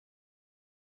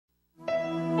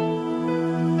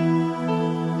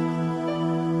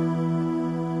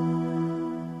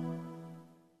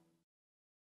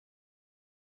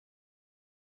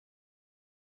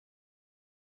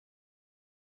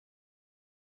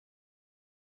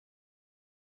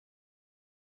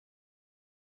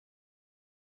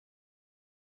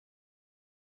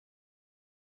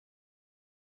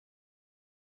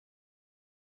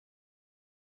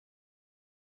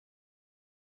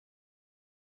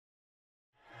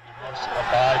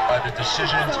by the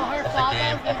decisions of the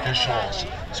game officials.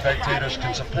 Spectators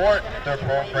can support their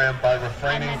program by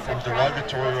refraining from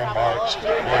derogatory remarks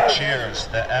or cheers.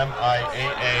 The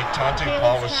MIAA taunting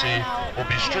policy will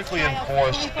be strictly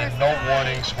enforced and no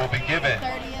warnings will be given.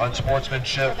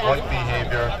 Unsportsmanship like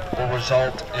behavior will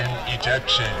result in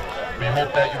ejection. We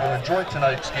hope that you will enjoy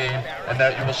tonight's game and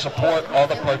that you will support all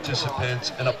the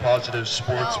participants in a positive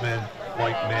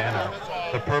sportsman-like manner.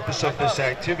 The purpose of this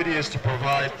activity is to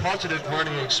provide positive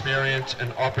learning experience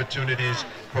and opportunities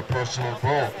for personal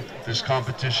growth. This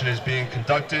competition is being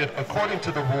conducted according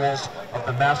to the rules of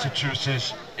the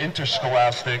Massachusetts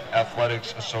Interscholastic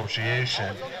Athletics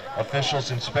Association.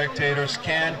 Officials and spectators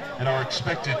can and are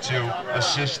expected to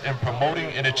assist in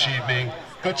promoting and achieving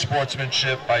good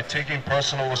sportsmanship by taking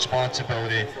personal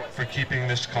responsibility for keeping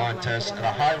this contest at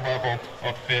a high level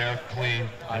of fair, clean,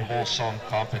 and wholesome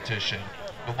competition.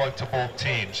 Good luck to both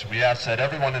teams. We ask that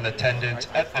everyone in attendance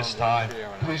at this time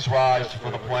please rise for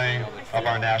the playing of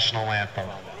our national anthem.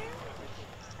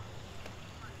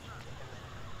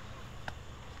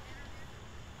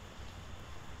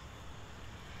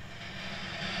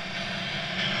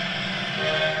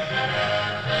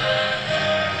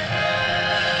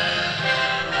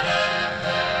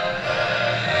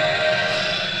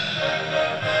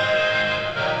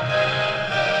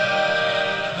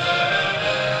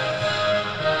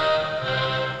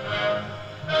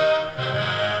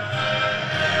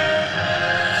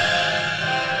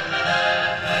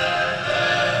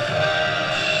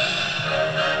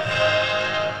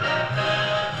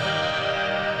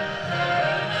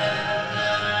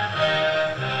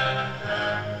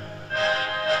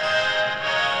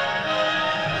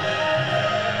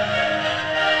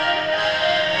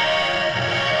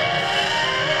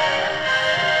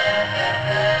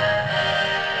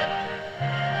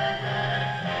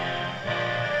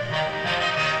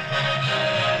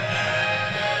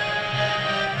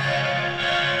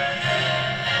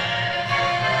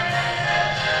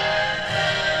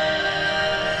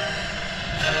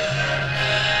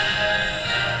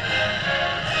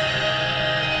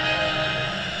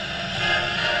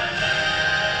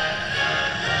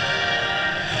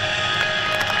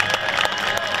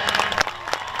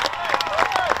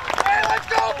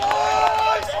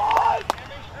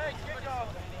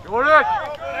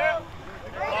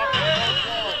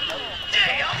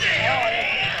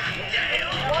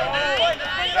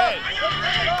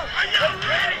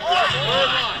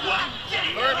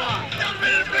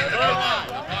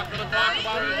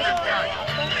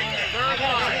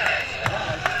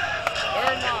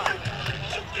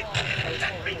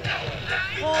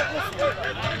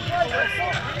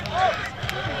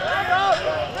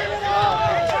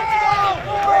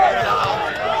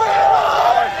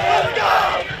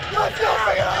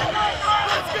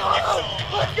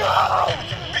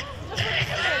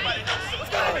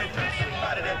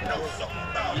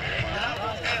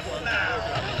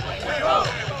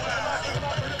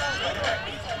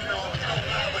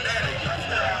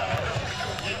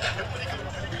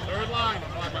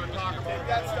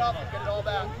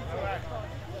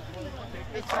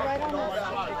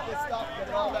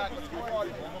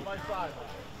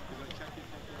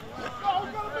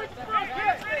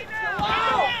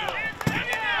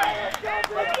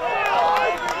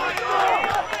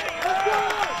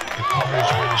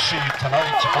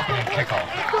 Tonight's opening kickoff.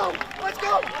 Let's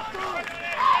go!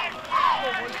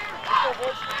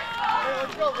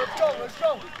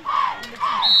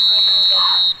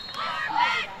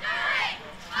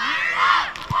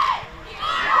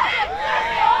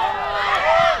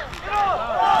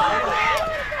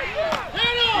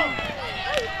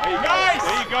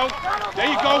 There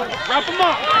you go. Wrap them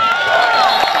up.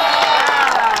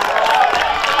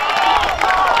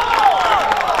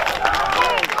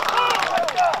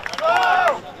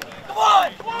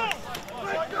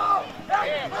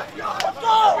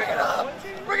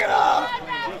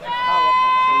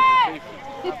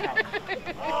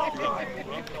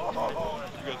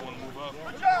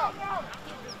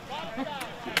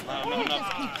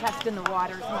 Just keep testing the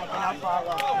waters, Mike, and I'll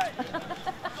follow.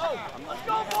 Let's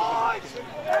go, boys!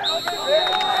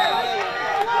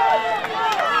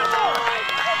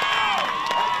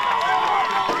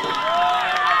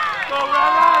 Go,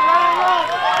 run!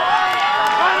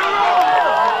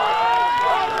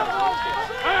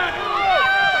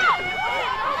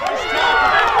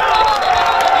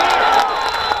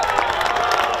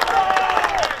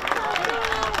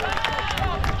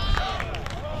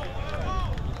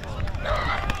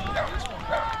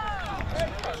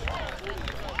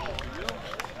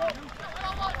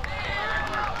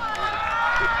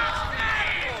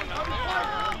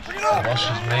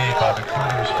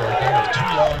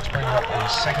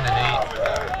 second and 8.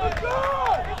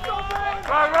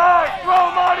 Right, throw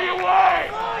him out of your way!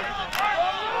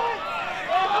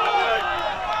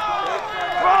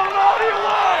 Throw him out of your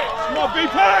way! Come on,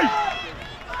 BP!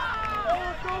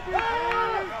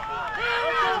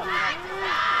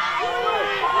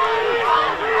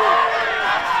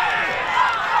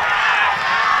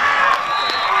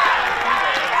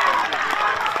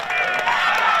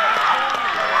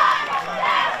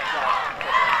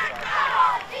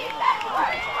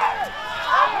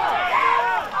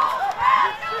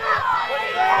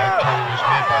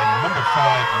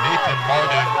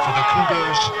 Martin for the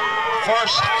Cougars'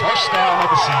 first down of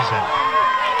the season.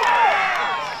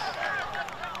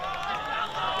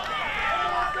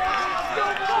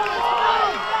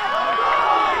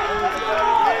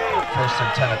 First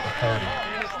and 10 at the 30.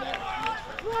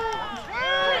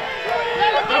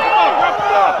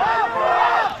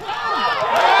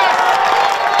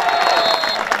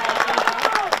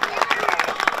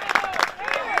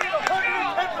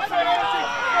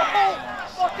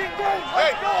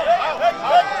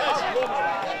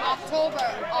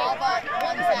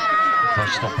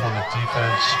 Bristol-Plymouth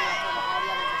defense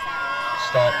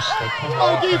stops the Cougar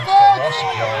offense for loss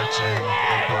of yards, and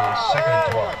it goes second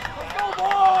and 12.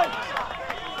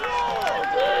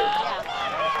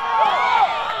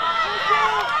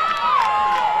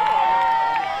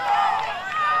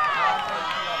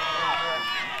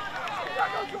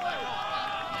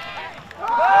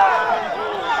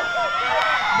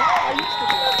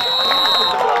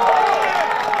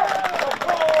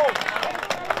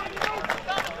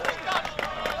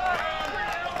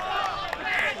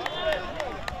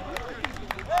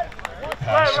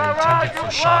 Pass intended for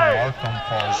Sean Markham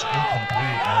falls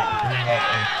incomplete and will bring up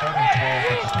a 3rd and 12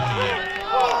 at the 28.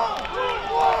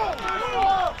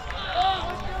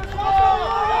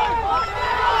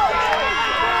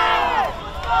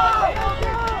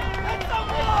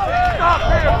 Stop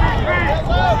here, BP!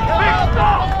 Big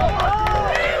stop!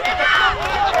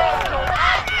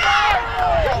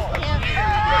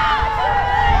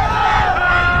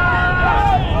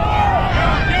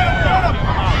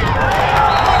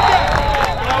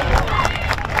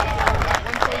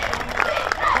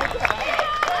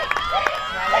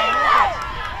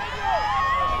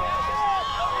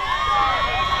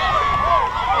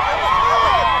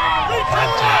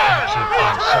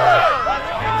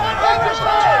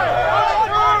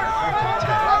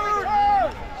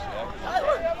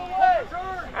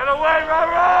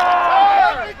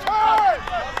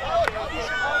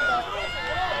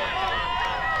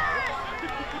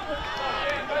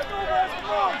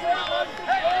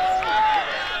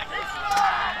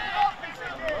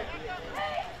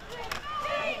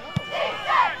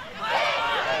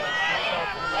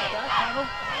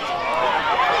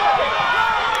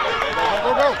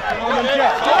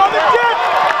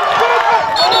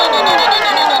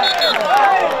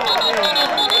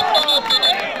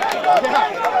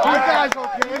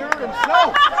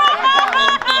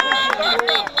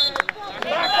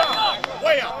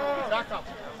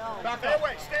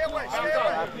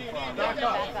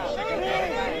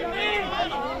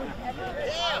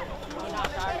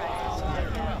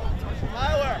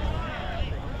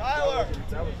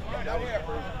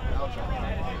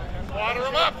 Water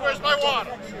him up. Where's my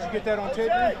water? Did you get that on tape,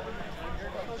 man?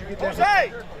 Did you get that?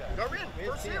 Jose! Go in.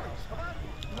 First series. Come on.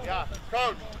 Yeah.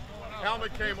 Coach,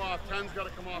 helmet came off. 10's got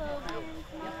to come off the field.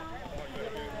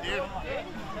 Dan.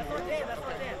 That's not Dan. That's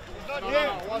not Dan. No,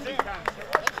 it wasn't 10.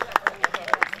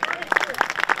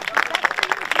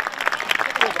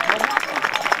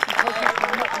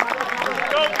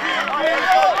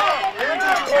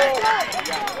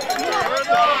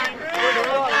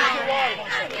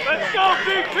 Let's go,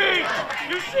 BP!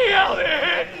 You see how they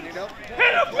hit?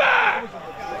 Hit him back!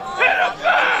 Hit him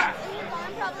back!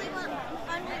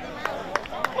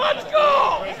 Let's go!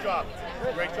 Great job.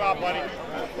 Great job, buddy.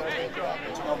 Great job.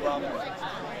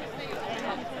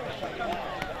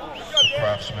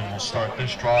 Craftsman will start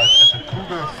this drive at the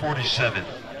Cougar 47.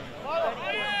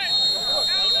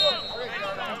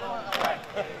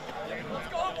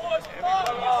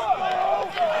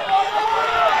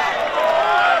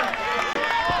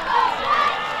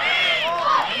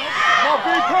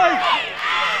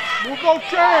 Go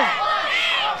change!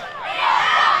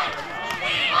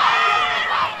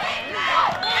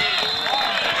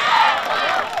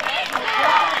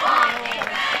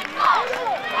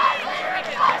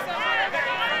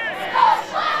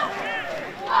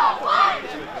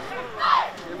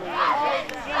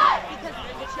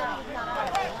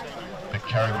 The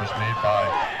carry was made by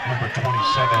number 27,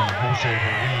 Jose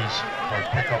Ruiz, for a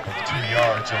pickup of 2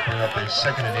 yards. They'll bring up a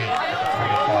 2nd and 8 at the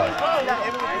 45.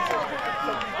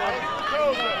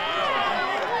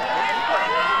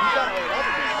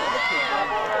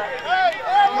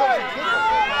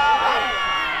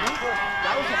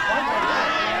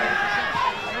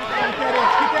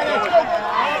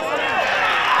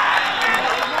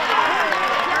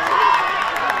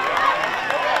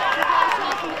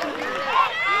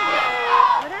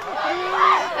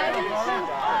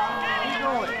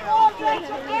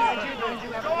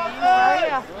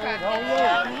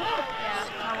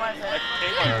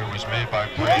 Carry was made by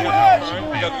Brandon House. It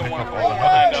will be a pickup of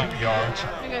another 2 yards,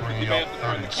 bringing up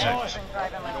 36.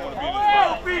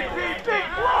 Oh, BP, big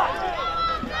block!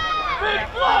 Big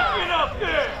blocking up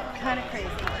there! Kind of crazy.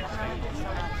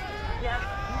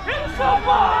 Hit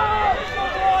somebody!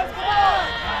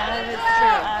 That is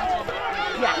true.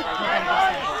 Yeah.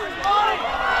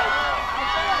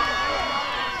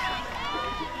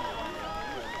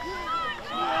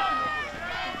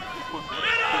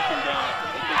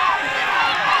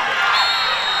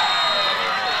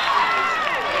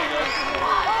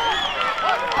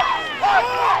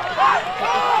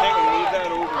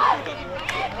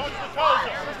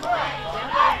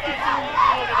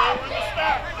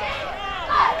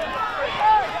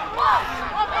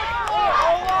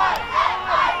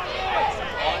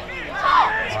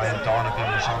 Donovan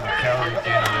was on the carry,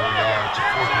 gaining 1 yard to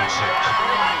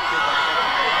 4.6.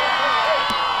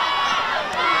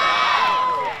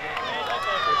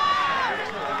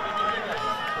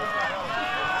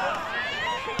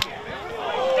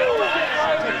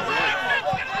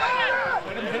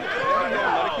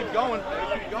 Keep going.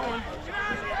 Keep going.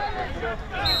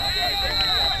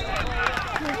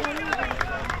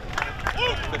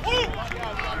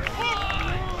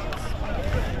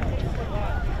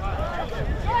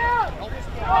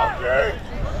 Okay.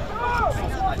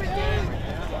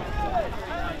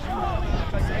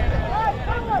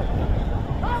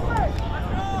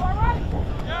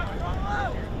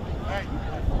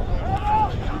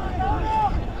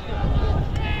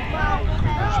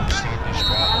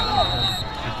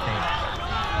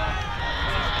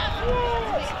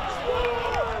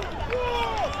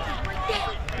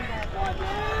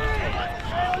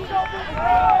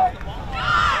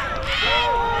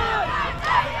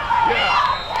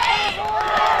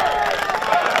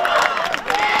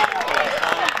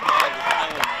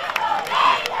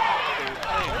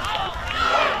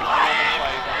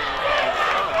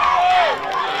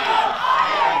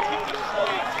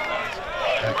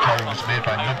 Made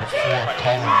by number 4,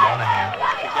 Colin Monahan.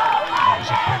 It was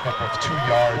a pickup of 2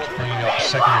 yards, bringing up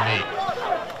 2nd and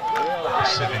 8.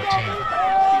 17.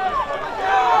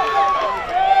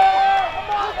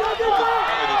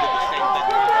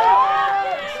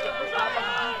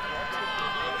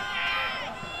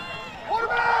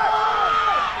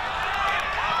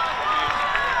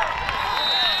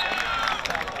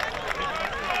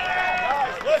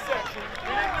 Listen,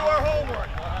 we didn't do our homework.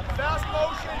 Fast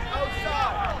motion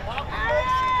outside.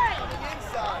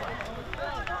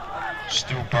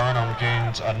 Stu Burnham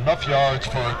gains enough yards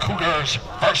for a Cougars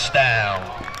first down.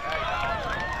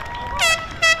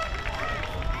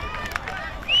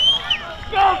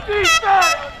 Go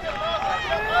defense!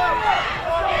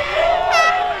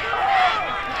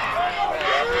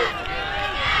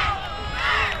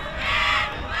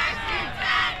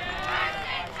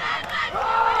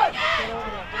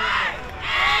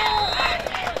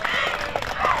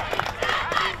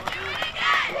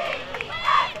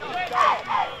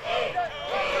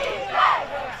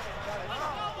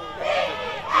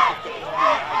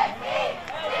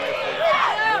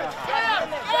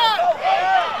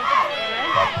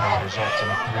 Results in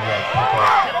a 3-yard pickup,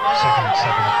 2nd and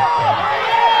 7 at the 30.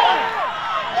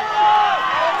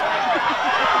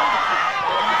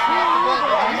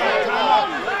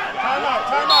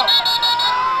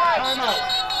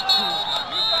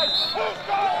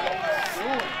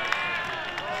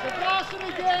 The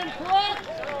velocity game, correct?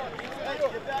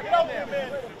 Get back in there, man.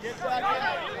 Get back in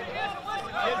there.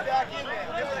 Get back in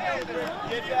there.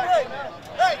 Get back in there.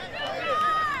 Hey!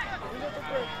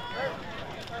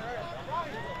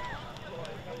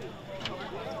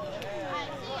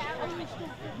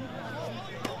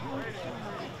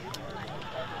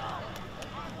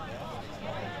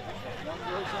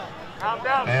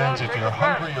 And if you're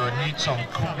hungry or need some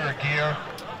Cougar gear,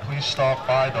 please stop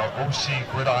by the OC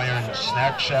Gridiron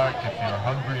Snack Shack. If you're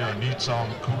hungry or need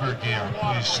some Cougar gear,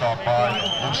 please stop by the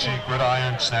OC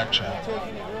Gridiron Snack Shack.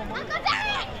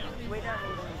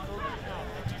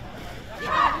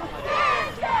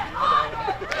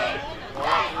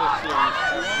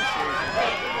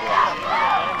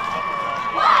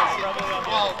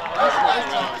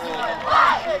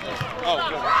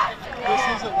 This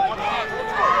isn't one.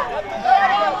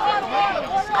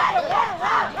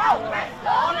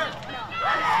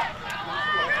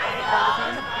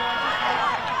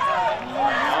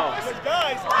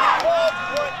 Guys, he called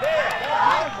right there.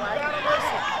 You gotta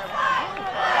listen.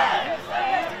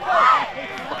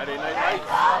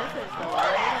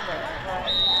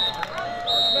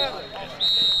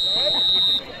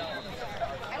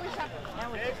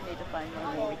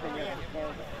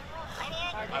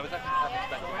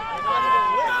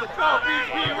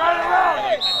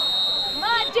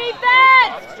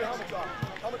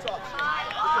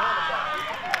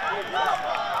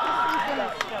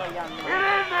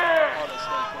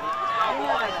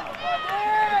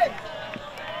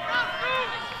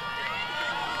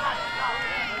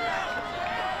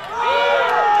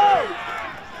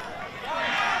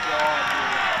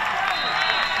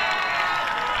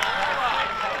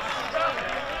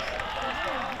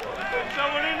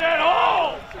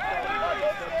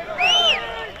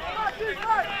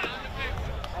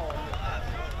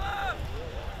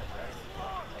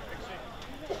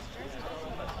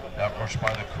 That rush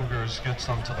by the Cougars gets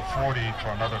them to the 40 for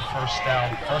another first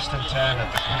down, 1st and 10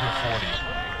 at the Cougar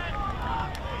 40.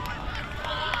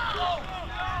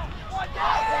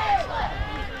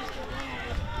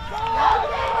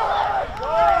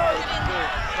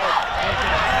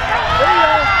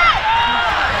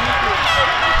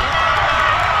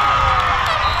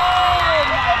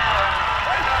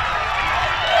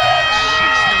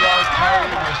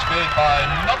 Made by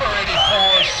number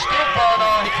 84, Steve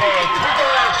Barnum for a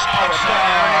Cougars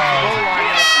touchdown.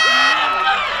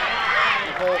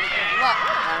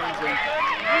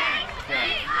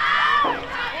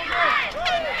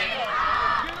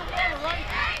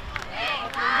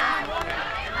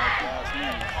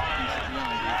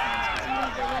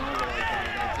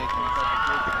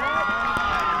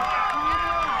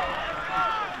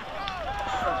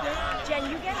 Jen,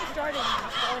 you get me started and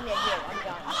just go in there. Here, I'm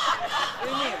done.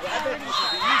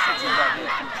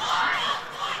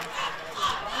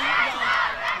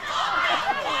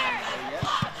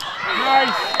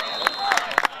 Nice.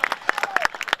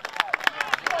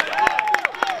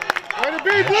 Way to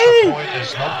be, Blue! Point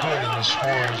is no good, and the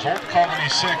score is Old Colony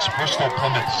 6,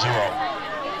 Bristol-Plymouth 0.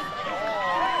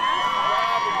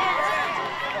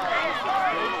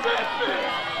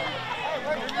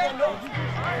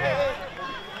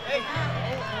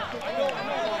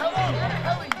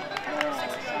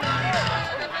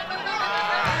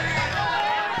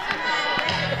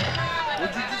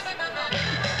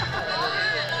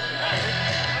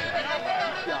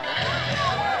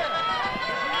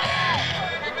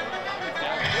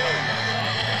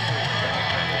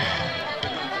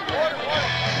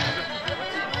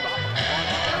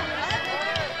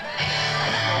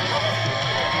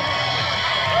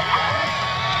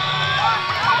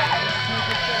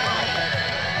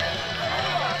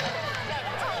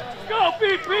 Go,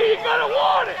 BP, you gotta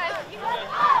want it!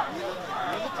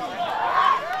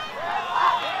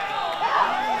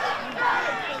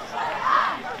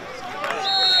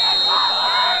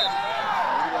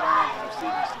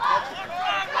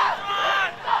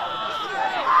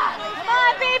 Come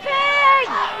on, BP!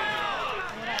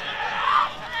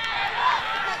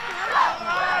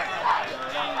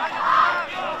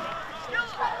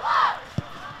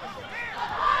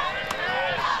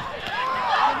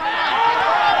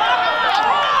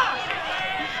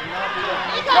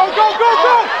 Go, go, go,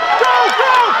 go! Go,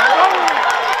 go!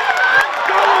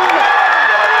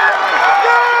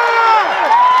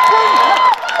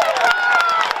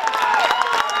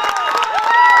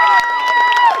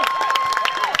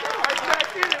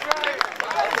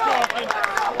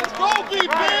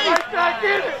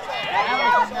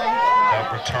 That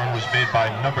return was made by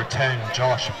number 10,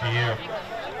 Josh Pierre.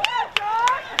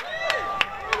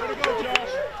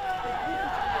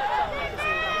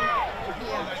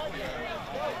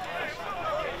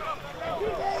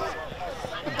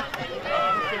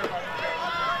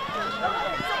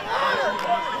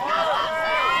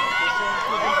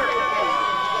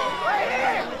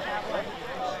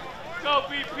 Go,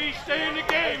 BP, stay in the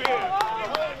game here.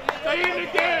 Stay in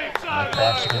the game, The sideline.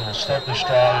 Craftsman will start the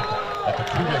stride at the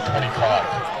Cougar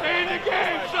 25. Stay in the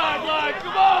game, sideline.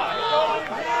 Come on.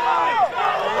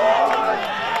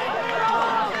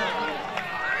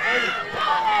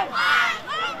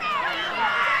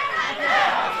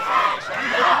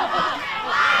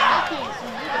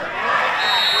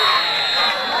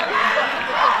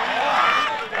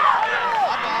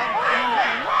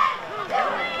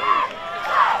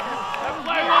 That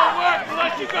play won't work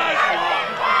unless you guys block.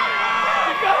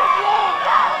 You gotta block.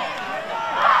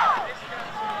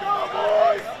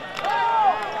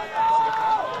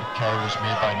 The carry was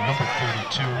made by number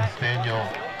 32, Daniel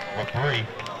Labrie.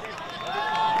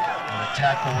 And the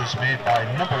tackle was made by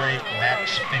number 8,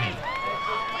 Max Finney.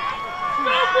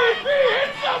 Go, BP,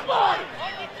 hit somebody.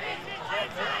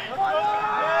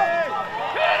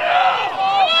 Hit him.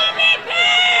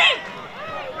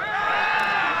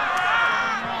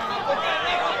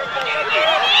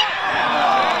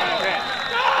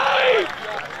 Dive.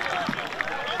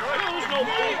 There was no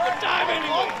ball for dive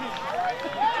anyway.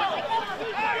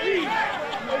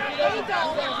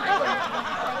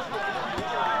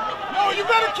 No, you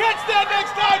better catch that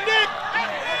next time, Nick!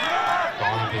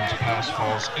 Donovan's pass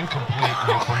falls incomplete and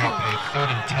will bring up a 3rd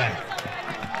and 10.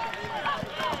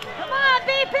 Come on,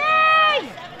 BP!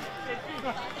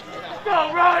 Go,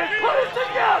 Ryan, put it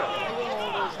together.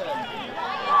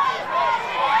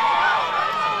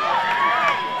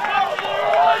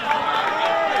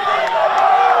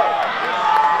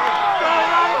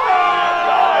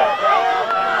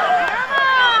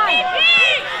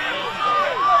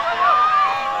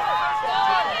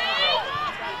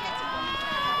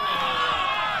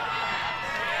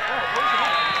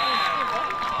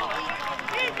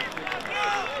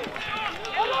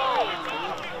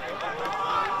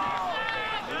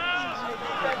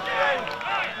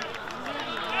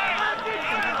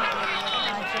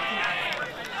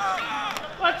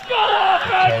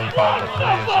 carry by the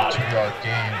play is a 2-yard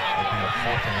gain. It'll be a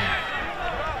 4th and 8.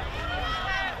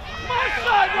 My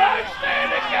sideline, stay in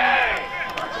the game!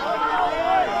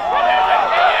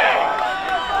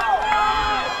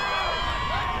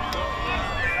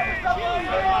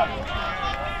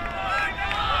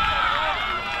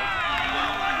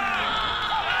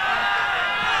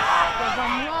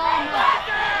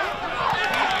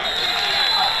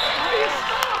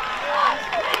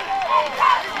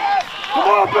 Come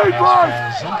on, big boy!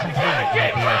 Is incomplete.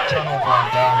 It'll be a turnover on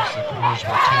downs. The Cougars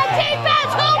will take over at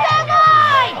the own 23-yard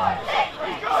line.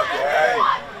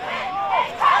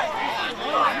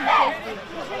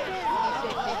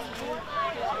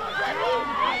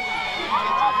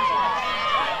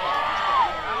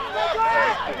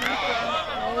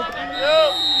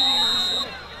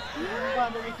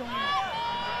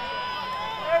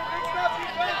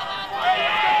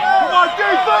 Come on,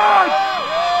 defense!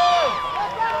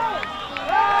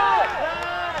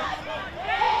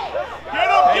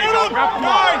 Get him!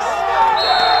 Nice!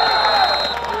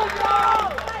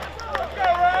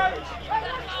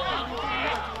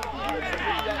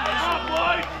 Come on,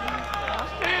 boys!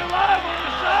 Stay alive on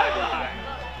the sideline!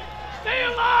 Stay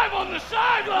alive on the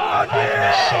sideline! Taking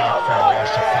a sack for a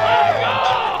loss of 5 yards.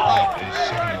 Play is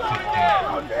 2nd and 15.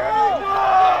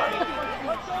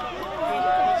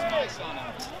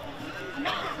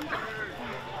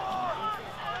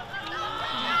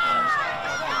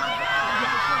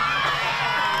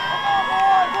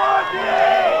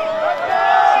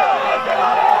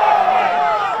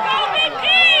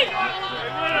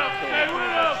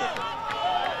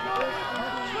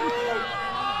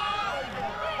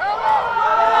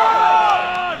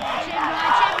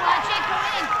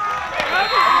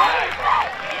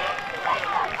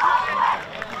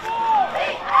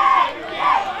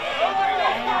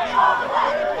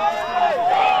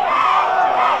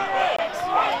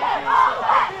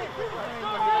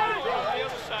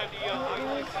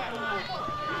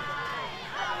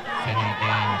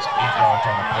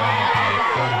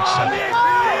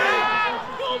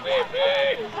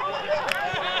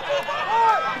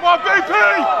 Come on, BP!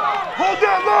 Hold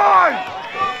that line!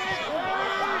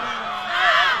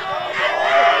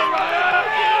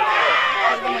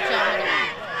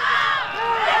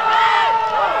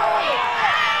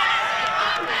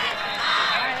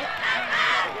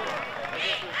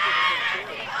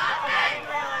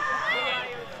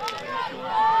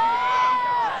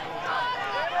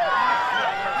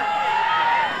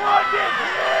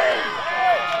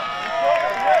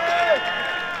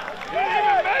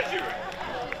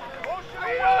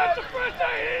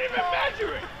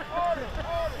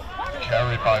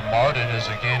 Carried by Martin is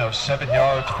a gain of 7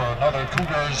 yards for another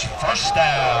Cougars first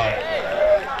down.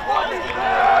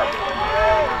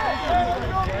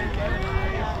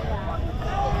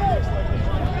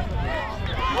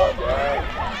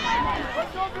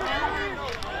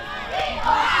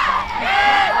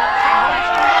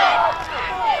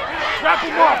 Wrap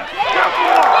him up! Wrap him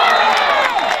up!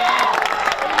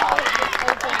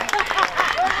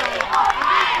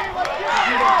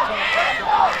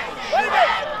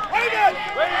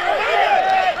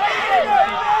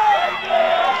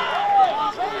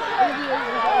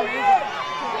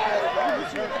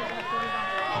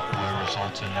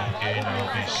 Results in no gain. It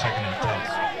will be 2nd and 10.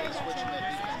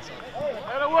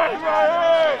 Head away,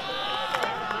 Ryan!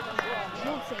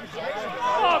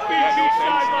 Oh, BG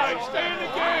sideline, stay in the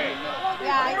game!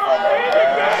 Yeah, Stay in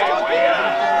the game!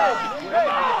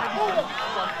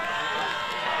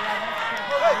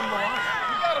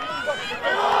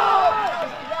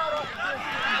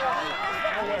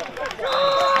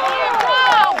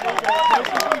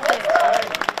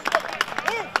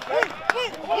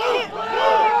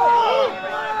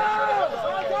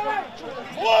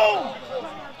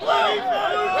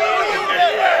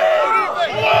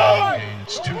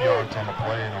 Gains 2 yards on the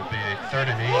play, and it'll be a 3rd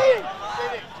and 8.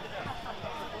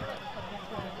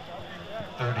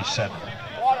 37.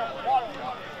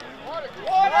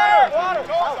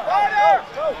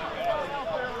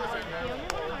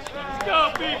 Let's go,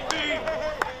 BP!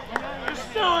 You're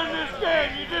still in this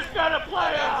game, you just gotta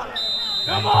play out!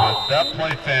 Come on! With that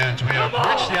play, fans, we have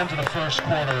reached the end of the first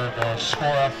quarter. The score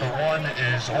after one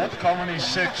is Old Colony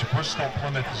 6,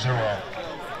 Bristol-Plymouth 0.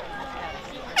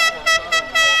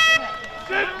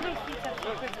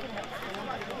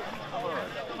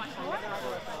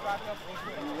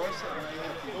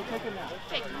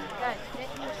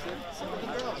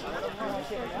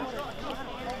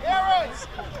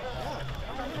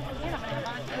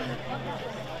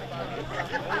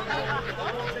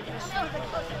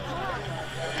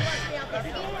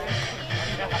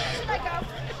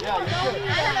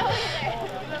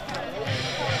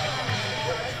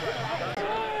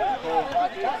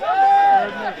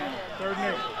 Third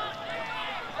knee.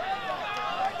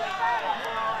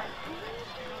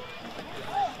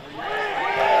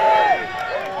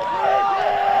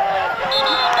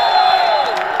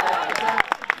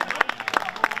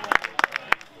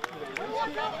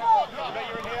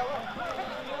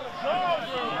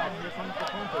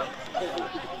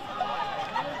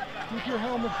 Keep your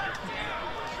helmet.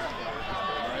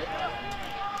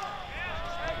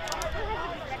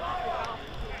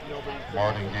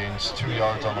 Martin gains 2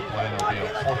 yards on the play, and it'll be a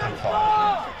 4th and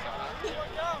 5.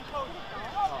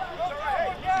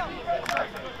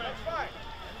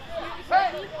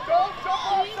 Hey, don't jump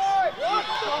offside! Watch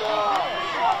the ball!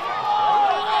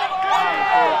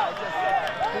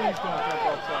 Please don't jump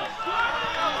outside.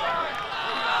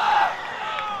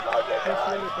 Just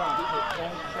let it down.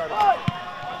 Don't try to.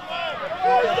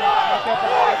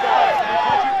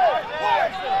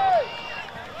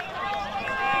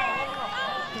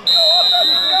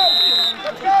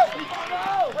 Let's go!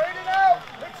 Rain it out!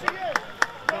 Mix it in!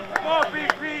 Come on,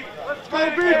 BP. Let's play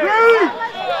the BP!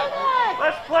 game.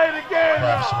 Let's play the game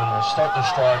now. Craftsman will start the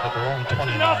stride at their own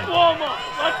 29. Enough warm-up.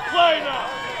 Let's play now.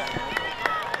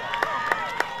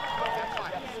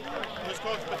 Let's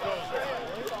go to the goals.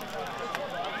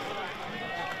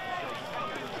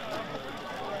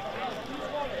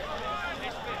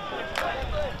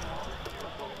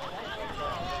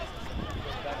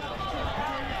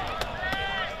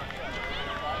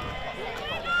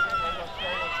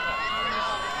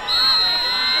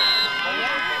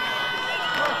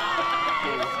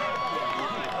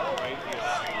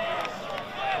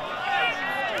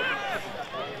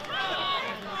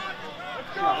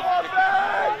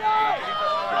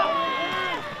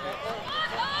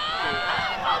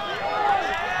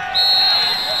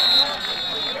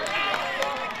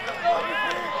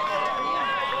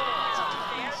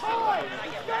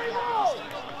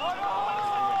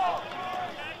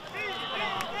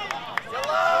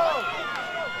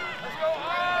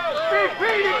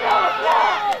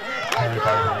 Carry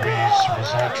by Ruiz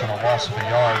results in a loss of a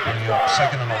yard, bringing up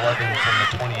 2nd and 11 from the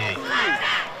 28.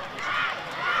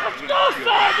 Let's go,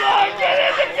 sideline. Get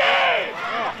in the game.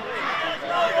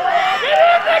 Get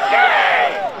in the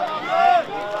game.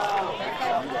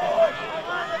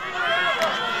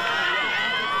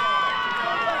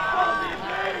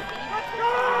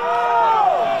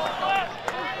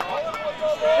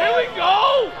 Here we go.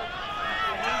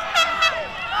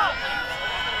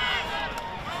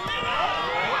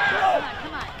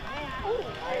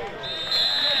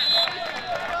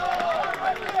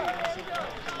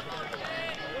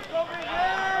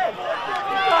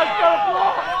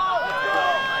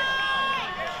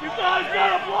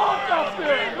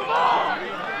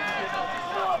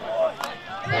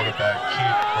 Quarterback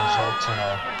keep results in a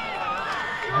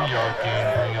 3-yard gain,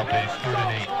 bringing up a 3rd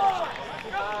and 8.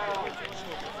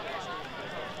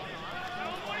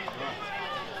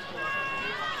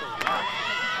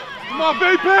 Come on,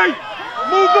 BP!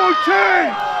 Move those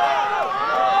chains!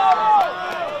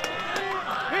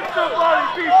 Hit somebody,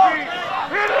 BP!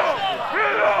 Hit him!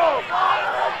 Hit him!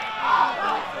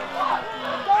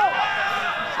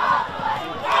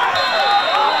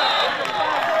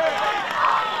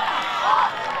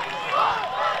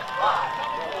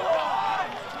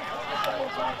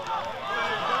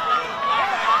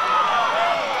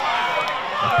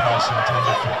 The pass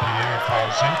intended for Pierre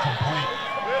falls incomplete.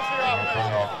 That'll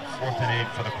bring up 4th and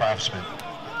 8 for the Craftsman.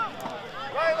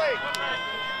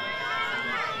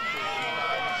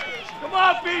 Come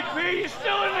on, BP! You're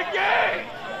still in the game!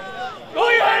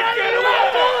 Don't let it get away!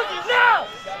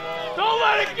 Don't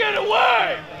let it get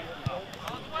away!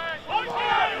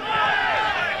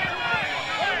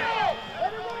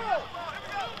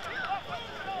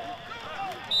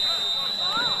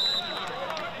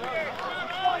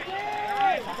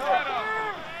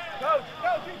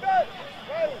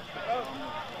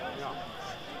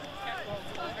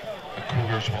 The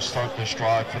Cougars will start this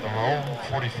drive for their own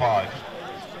 45.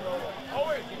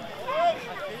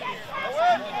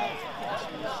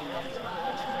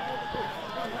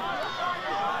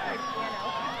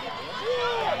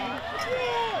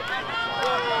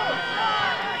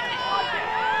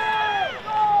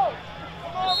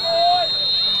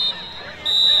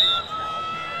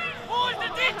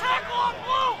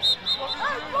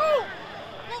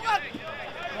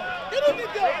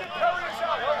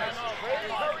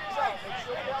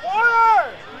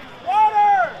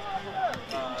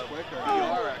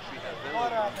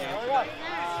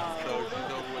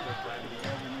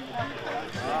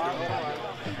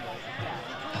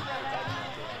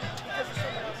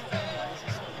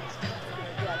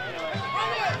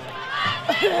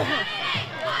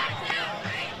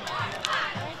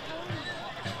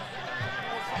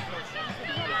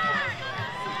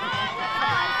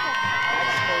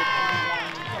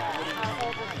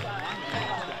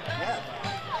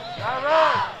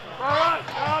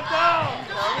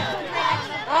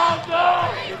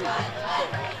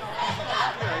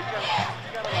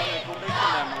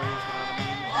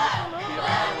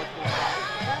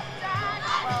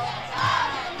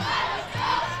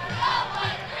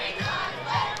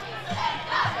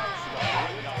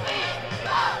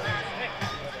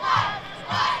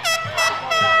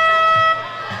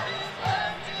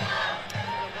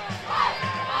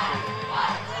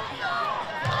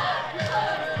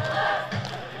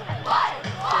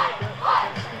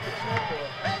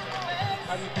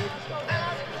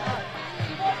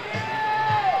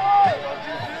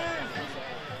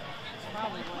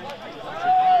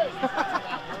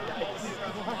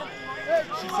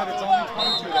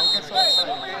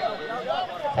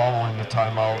 Following the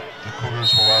timeout, the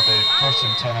Cougars will have a 1st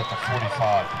and 10 at the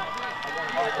 45.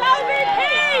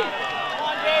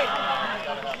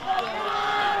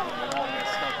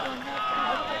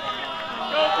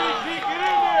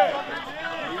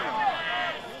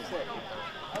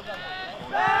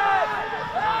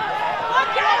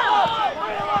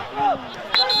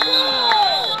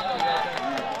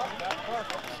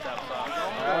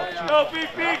 Go,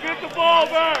 BP, get the ball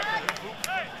back.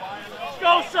 Let's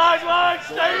go sideline,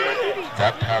 stay in it.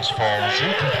 That pass falls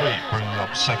incomplete, bringing up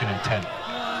 2nd and 10.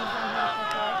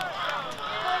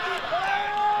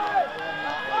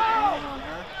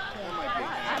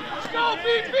 Let's go,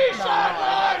 BP,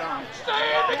 sideline. Stay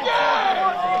in the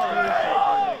game.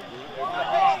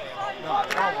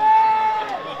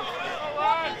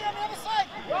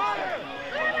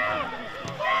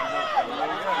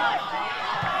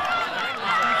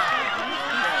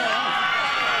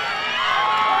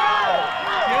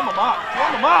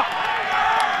 Jam him up!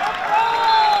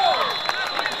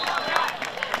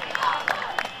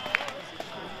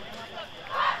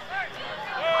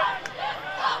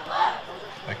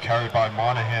 The carry by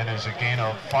Monahan is a gain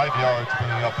of 5 yards,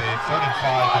 bringing up a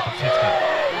 35 at the 50.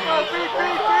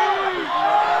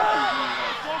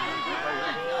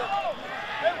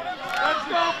 Let's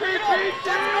go, PPT!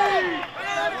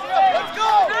 Let's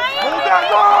go! Hold that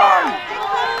line!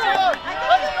 Let's go!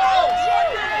 Let's go!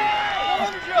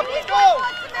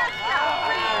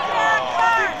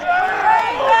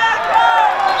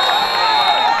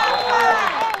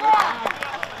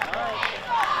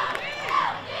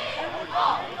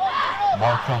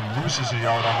 Markham loses a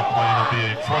yard on the play, and it'll be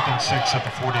a 4th and 6 at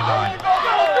the 49.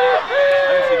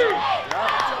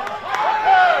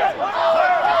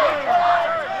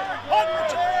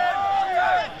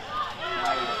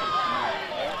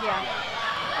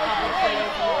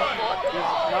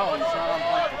 No, he's not on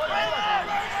point.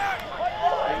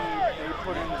 They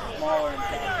put in the smaller and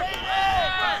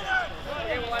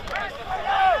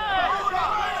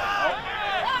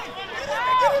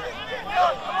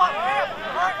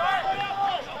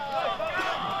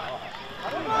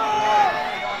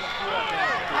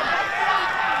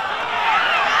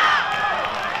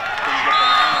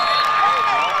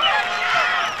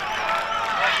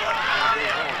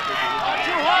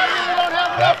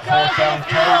That 4th down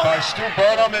carry by Stu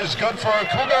Burnham is good for a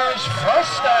Cougars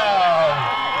 1st down.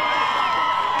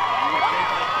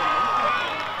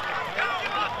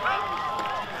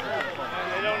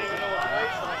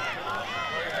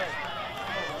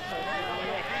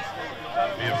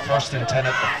 Be a 1st and 10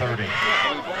 at the 30.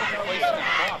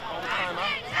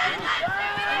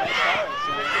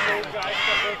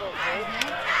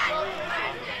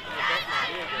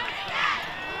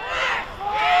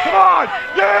 come on!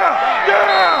 Yeah!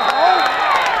 Yeah!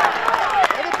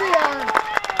 Let it be, Aaron.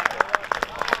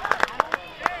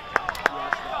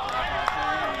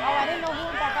 Oh, I didn't know who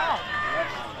was back out.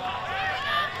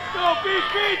 Go,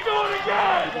 BP, do it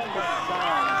again!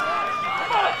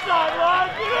 Come on, sideline,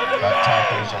 get in the That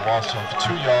tackle is a loss of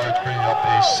 2 yards, bringing up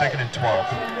a 2nd and 12.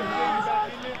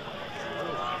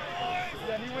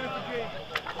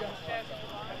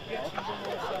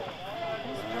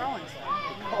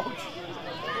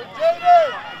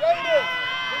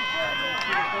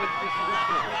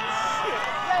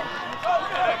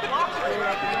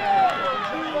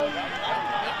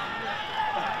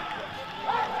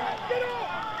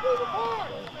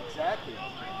 Exactly.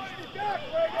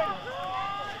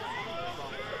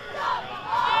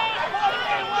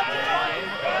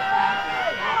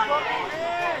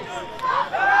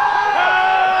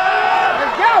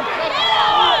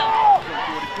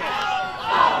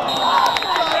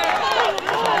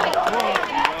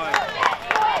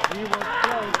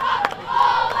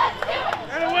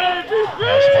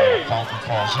 Fountain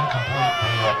falls incomplete,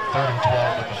 bringing up 3rd and 12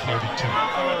 at the 32.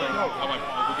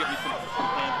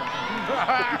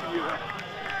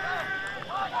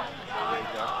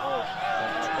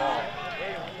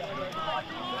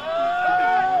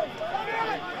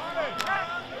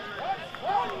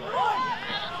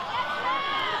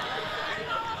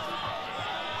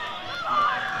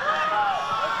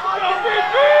 Come on,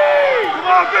 BP!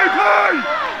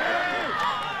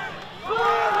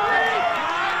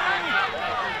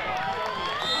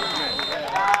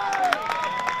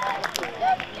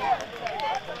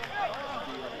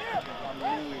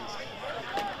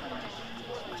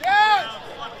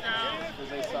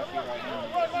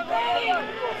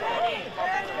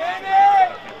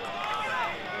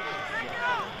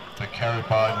 The carry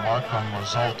by Markham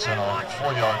results in a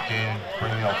 4-yard gain,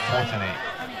 bringing up 4th and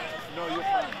 8.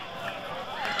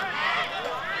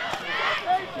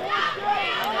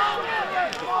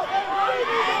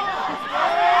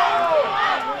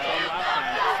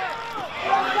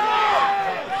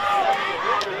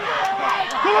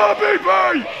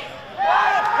 BP!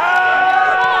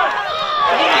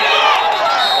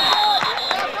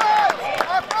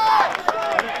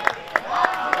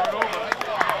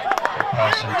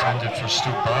 Pass intended for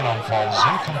Stu Burnham falls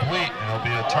incomplete, and it'll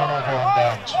be a turnover on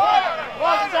downs.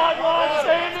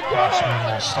 Craftsman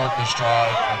will start this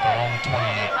drive at their own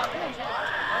 28.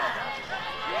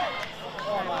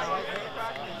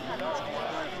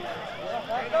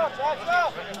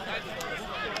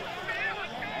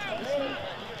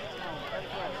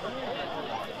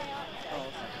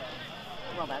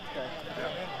 Well, that's good.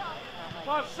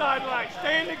 Left sideline,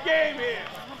 stay in the game here.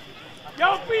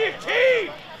 Don't be a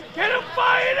team. Get them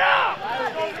fired up.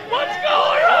 What's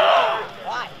going on?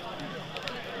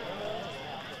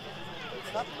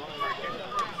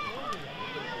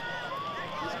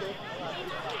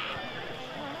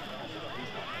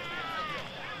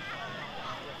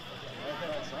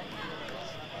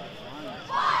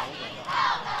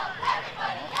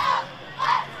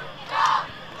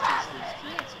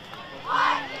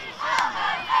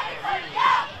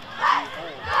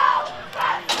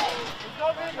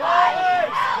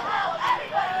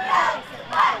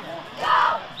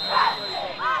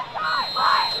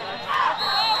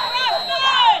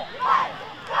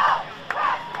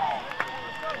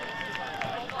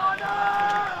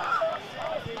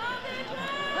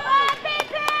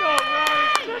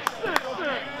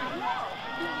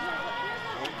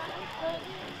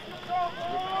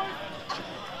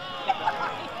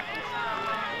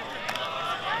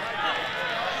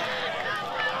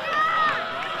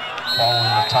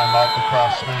 Following the timeout, the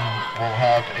Craftsmen will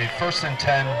have a 1st and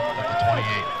 10 at the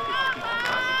 28.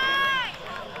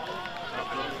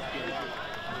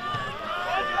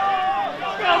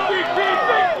 Big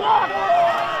block!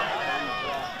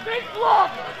 Big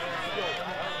block!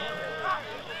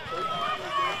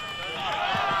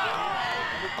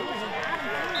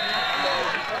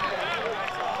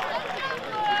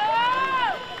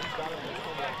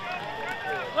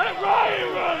 Let Ryan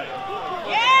run it!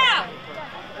 Yeah!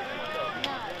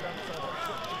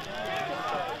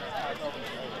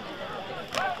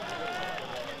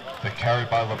 The carry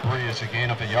by LeBrie is a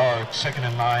gain of a yard, 2nd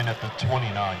and 9 at the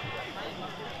 29.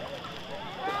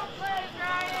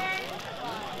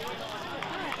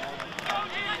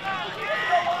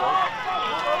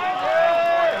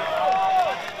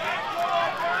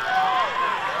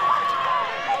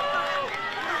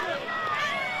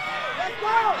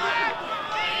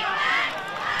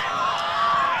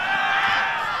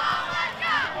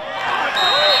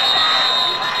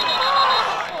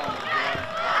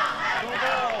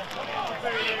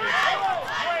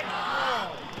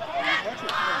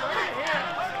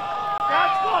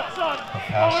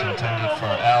 Pass intended for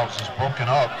Alves is broken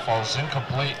up, falls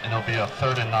incomplete, and it'll be a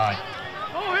 3rd and 9.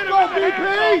 Oh, hit him in the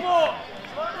head.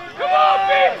 Come on,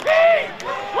 BP!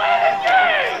 Win the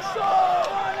game!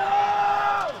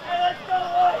 Let's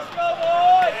go,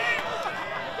 boys!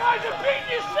 You guys are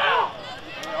beating yourself!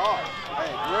 They are.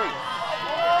 Hey, great.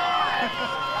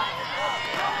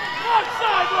 Left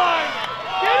sideline!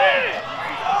 Get in it!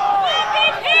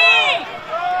 BP!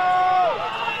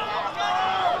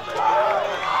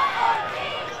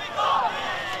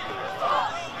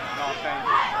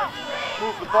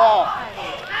 Move the ball. Go!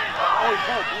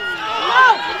 Go!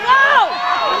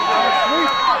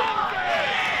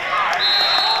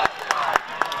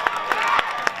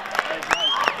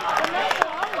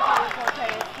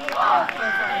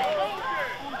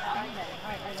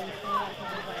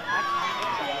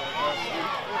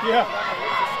 Yeah,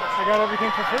 I got everything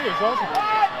for free. It's awesome.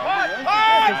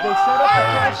 Because they set up the Carry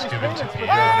is cashless given to payments,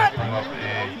 Pierre, and bring up a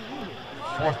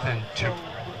 4th and 2.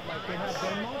 like they have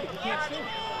Venmo, but you can't steal.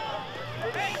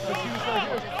 But she was like,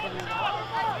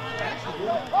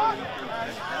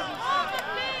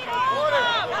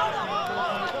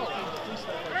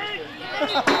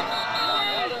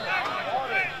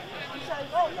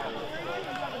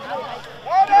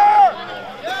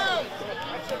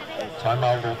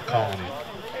 Timeout, Old Colony.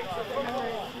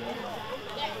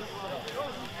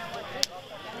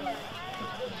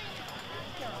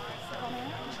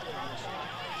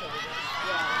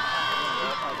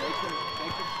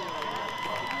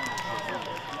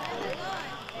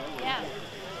 Yeah.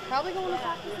 Probably going to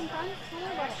practice in front. Don't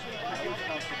worry about it.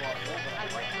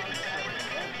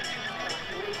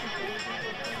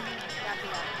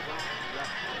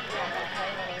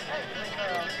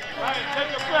 All right,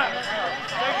 take a breath.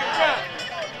 Take a breath.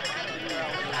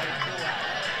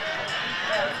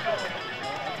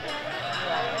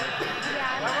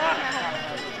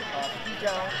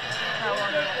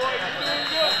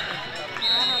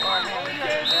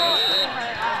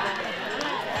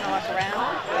 Walk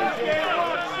around. Get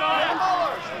on, son.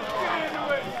 Get into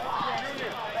it.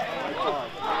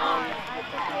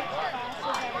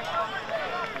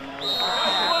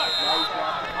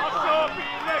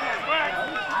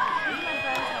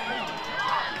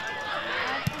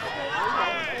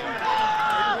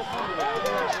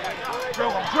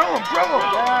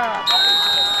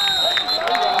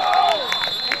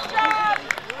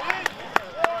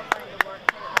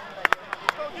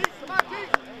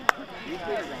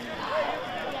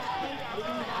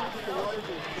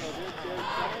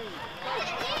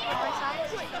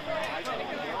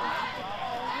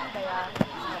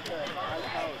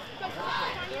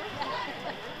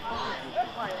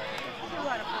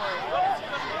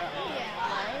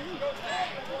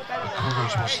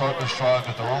 Cougars will start this drive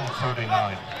at their own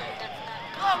 39.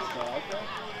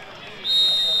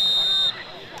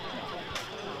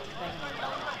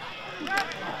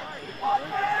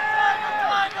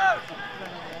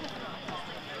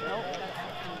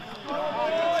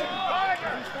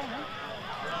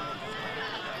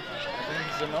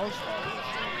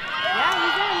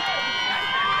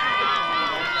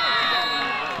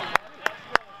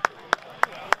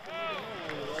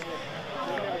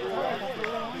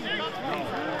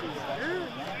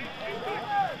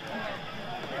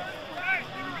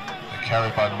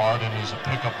 Carry by Martin is a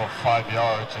pickup of 5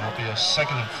 yards, and it'll be a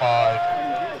 2nd and 5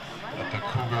 at the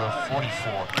Cougar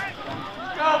 44.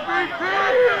 Go, BP!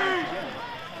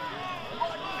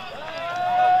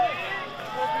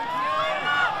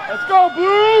 Let's go,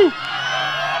 Blue!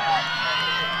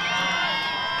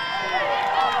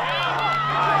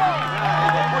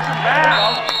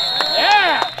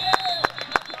 Yeah!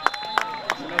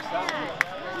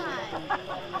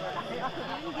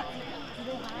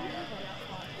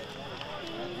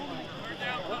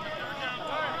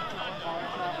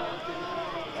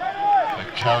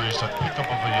 Carries a pickup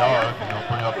of a yard, and he'll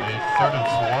bring up a 3rd and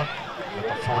 4 at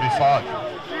the 45.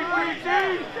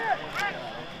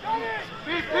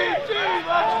 BPT,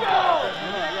 let's go!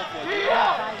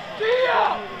 Dia!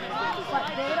 But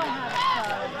they don't have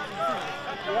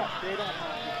they don't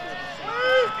have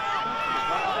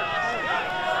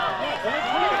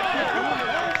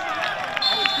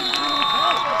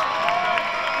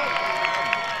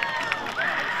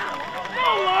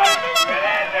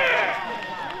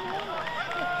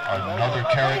Another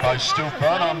carry by Stu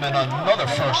Burnham, and another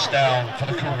 1st down for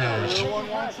the Cougars.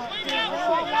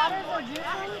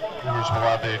 Cougars will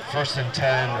have a 1st and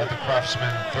 10 at the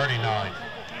Craftsman 39.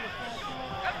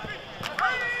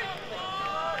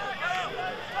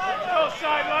 No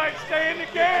sideline, stay in the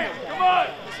game. Come on.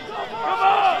 Come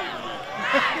on.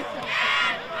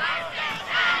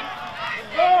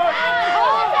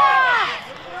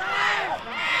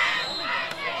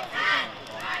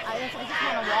 I just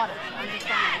want to water. I'm just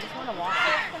saying, I just want to water.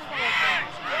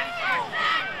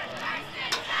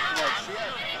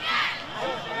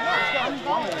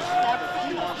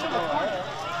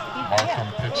 Markham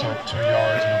picks up 2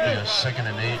 yards, and it'll be a 2nd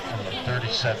and 8 from the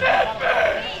 37.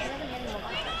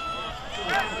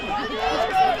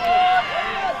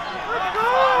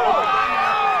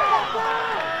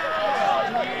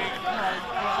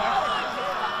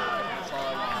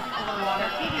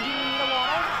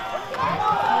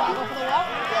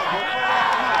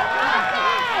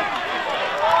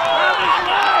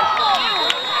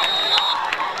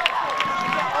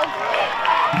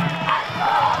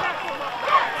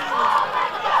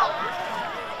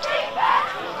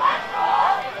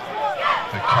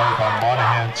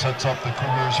 Sets up the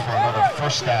Cougars for another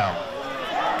 1st down.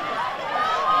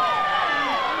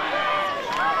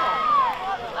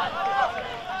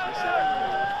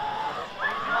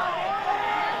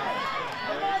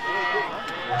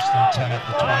 First and 10 at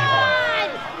the 21.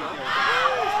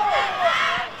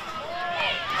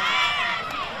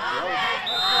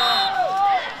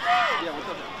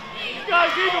 You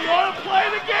guys even want to play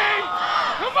the game?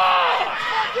 Come on!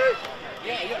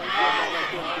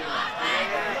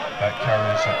 That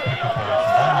carries a pickup of 1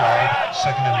 yard,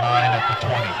 2nd and 9 at the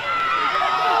 20.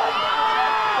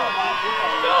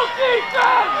 No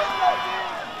defense!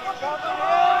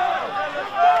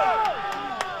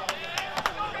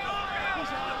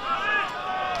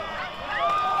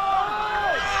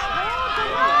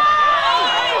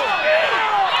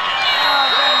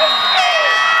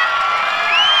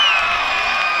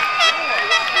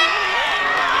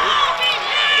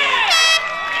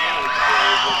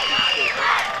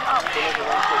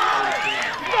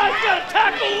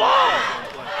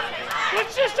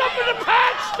 It's just up in the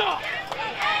pad stuff.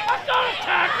 That's not a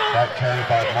tackle. That carry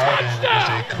by Martin is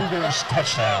a Cougars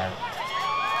touchdown.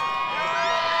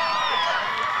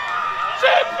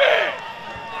 Zip it!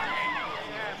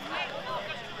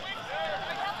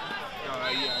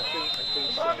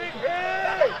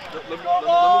 Go,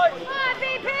 boys! Come on,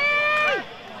 VP!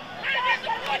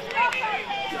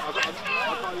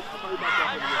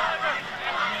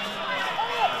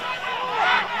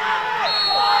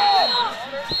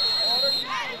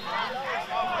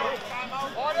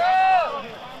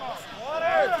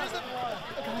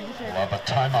 We'll have a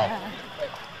timeout.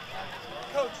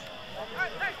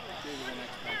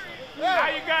 Now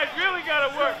you guys really got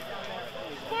to work.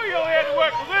 Before you only had to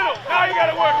work a little. Now you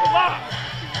got to work a lot.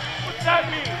 What's that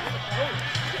mean?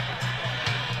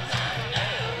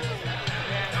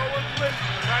 No one's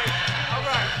listening, right? All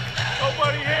right.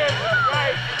 Nobody hears us,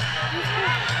 right?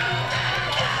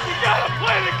 You got to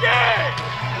play the game.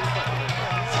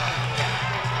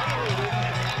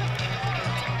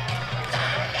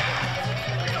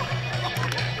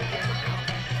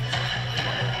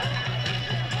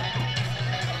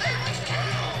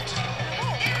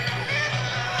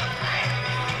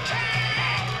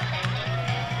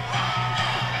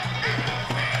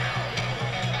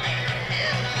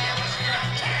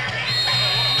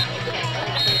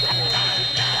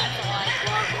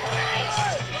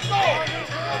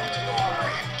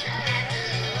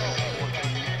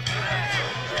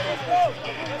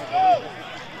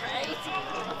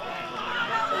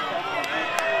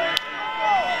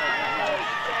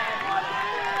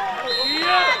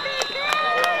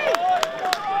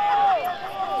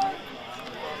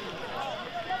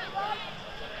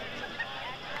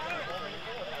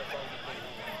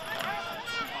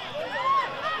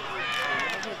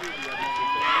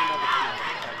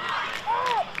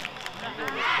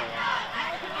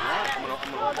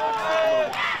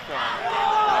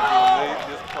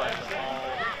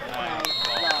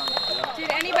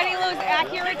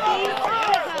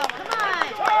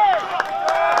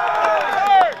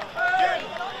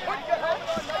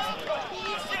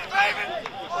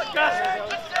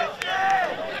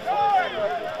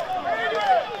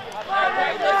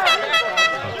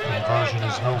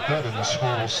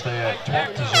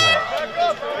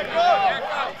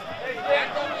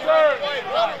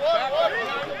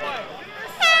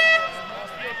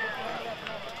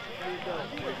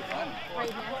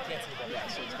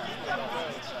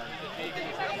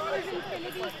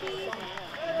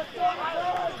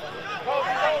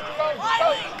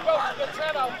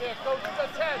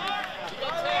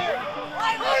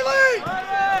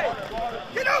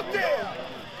 Get out there!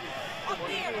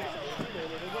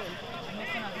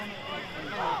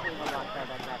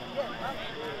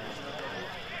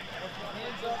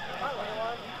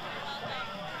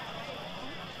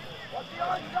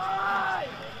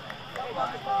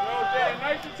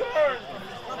 Nice return.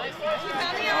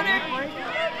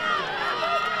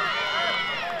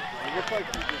 It looks like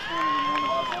he's just handing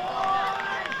one of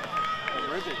the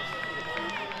rivets.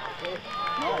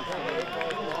 No,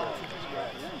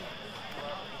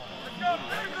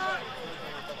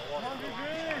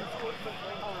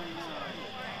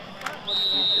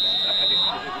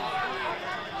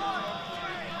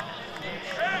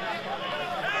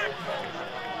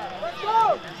 Let's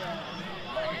go!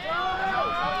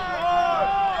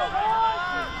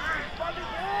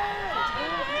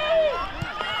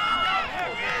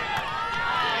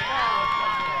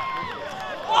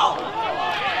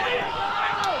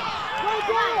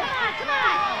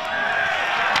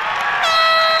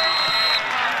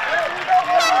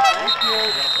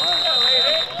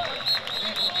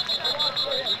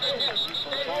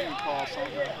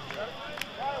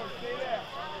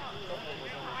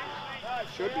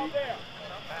 Should be.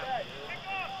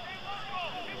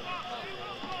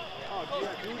 Oh,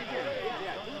 yeah, do it again.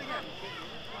 Yeah, do it again.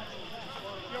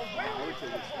 I would say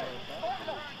this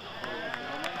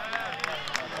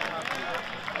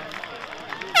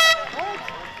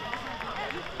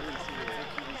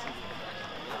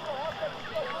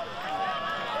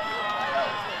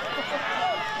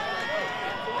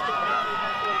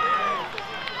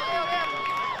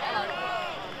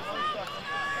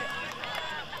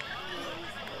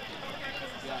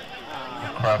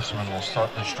Craftsman will start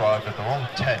this drive at their own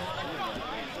 10.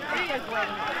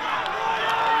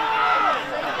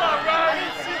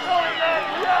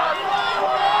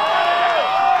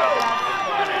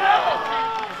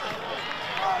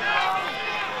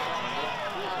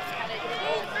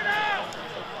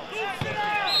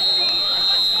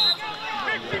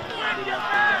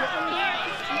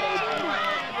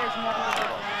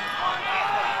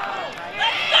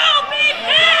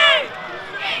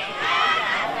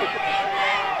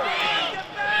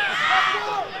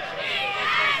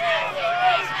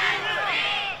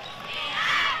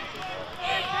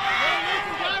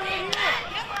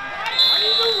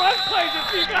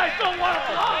 If you guys don't want to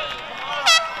block,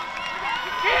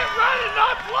 you can't run and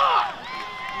not block.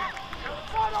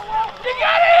 You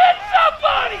gotta hit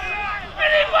somebody.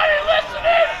 Anybody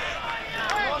listening?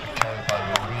 Carried by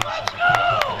Ruiz as a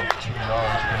pickup of 2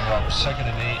 yards, bringing up 2nd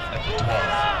and 8 at the 12.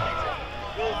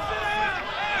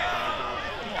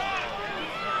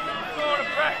 Going to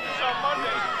practice on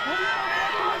Monday.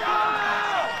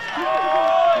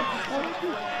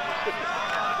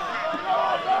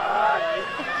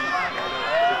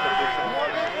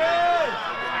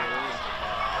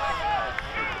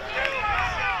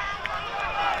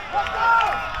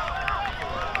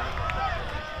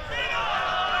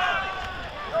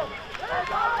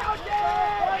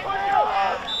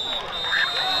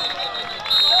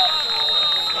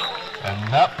 And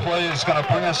that play is going to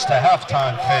bring us to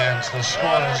halftime, fans. The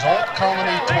score is Old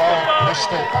Colony 12,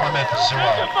 Bristol-Plymouth 0.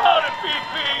 Think about it,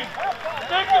 BP.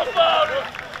 Think about it.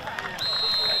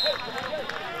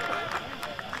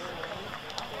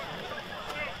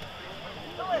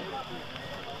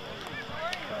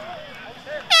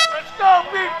 Let's go,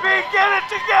 BP. Get it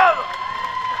together.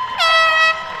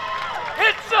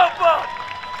 Hit somebody.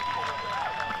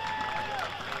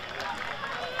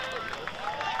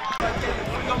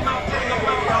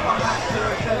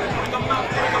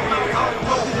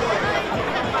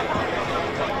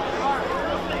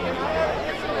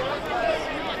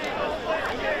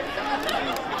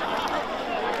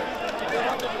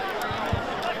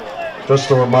 Just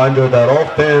a reminder that all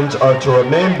fans are to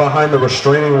remain behind the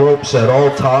restraining ropes at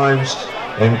all times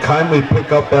and kindly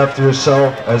pick up after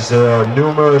yourself as there are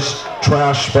numerous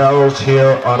trash barrels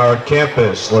here on our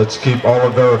campus. Let's keep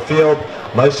Olivera Field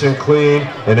nice and clean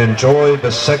and enjoy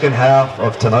the second half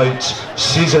of tonight's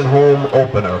season home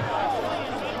opener.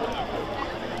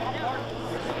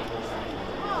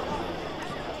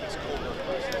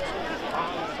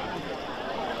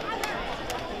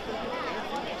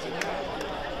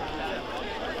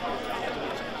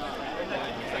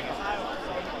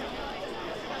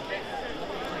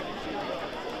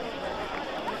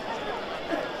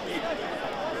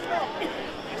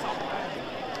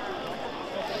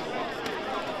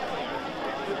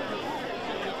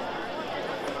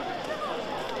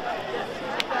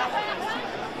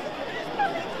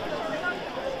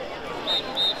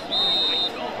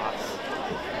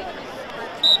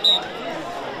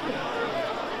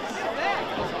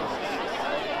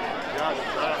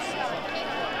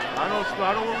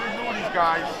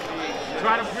 guys.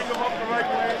 Try to bring them up the right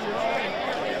way, you know.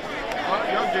 But,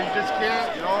 you just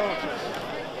can't, you know.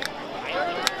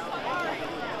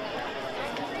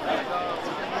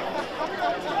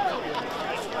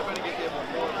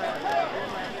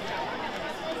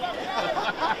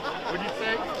 What'd you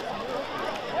say?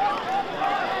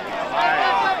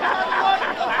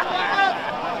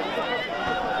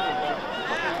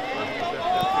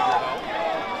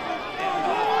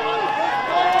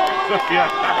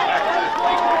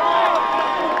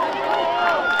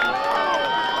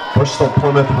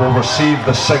 Bristol-Plymouth will receive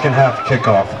the second half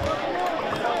kickoff.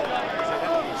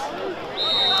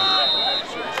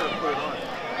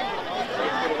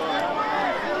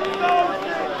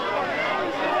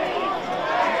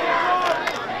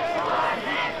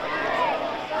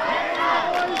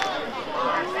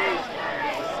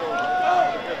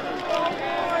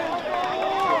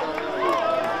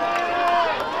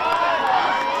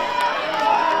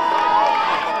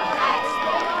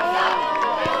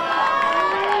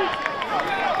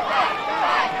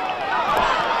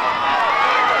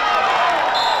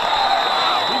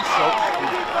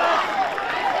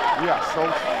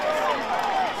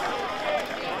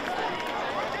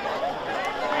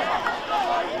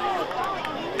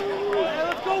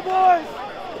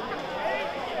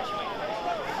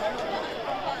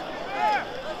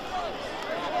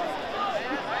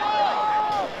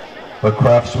 The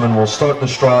Craftsman will start the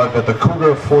drive at the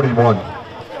Cougar 41.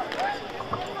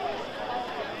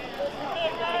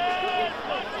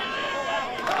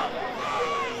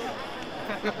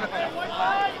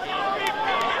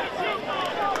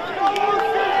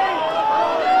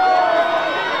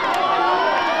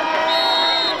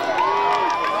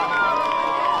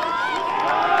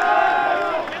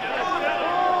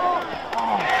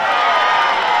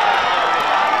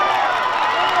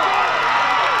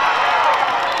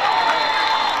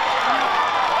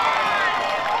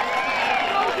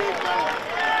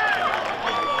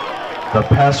 The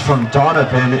pass from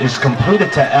Donovan is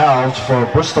completed to Alves for a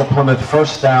Bristol-Plymouth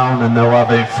first down, and they'll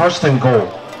have a first and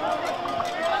goal.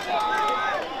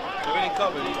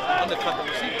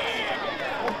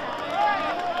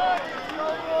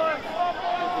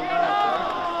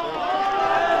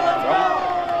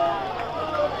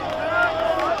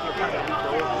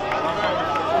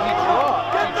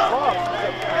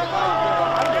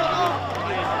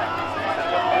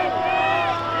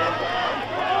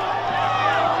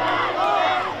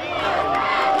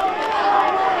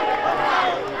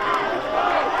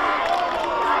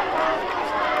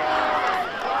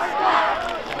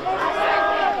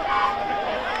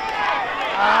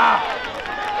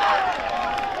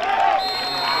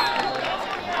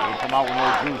 Out with no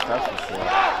juice, that's for sure.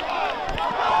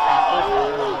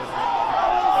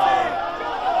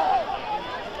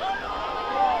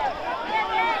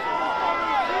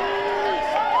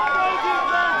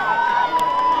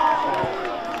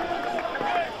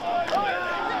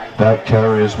 That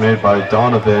carry is made by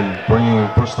Donovan, bringing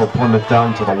Bristol-Plymouth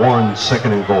down to the 1,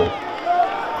 second and goal.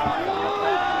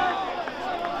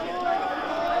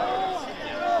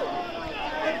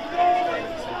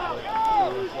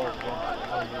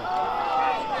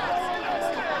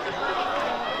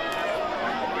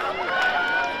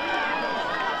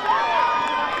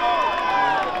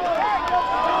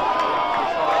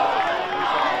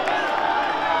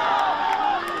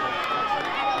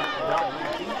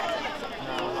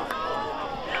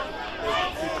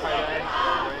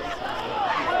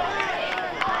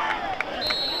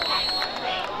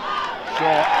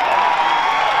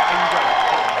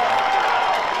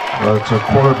 It's a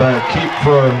quarterback keep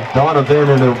for Donovan,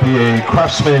 and it'll be a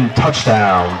Craftsman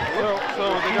touchdown.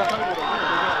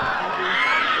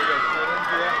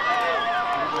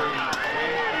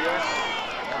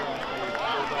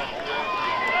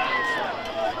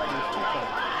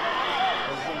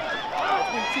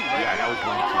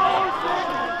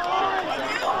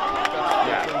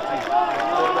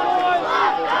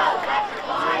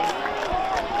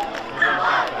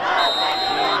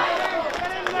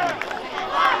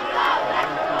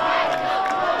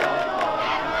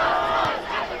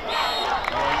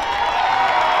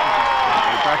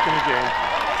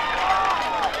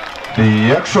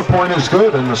 The extra point is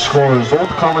good, and the score is Old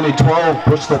Colony 12,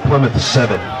 Bristol-Plymouth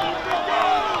 7.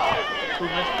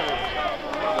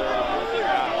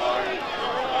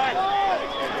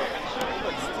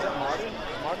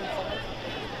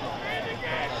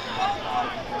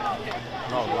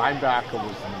 No, linebacker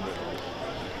was in the middle.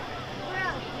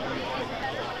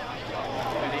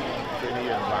 Vinny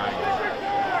and Ryan.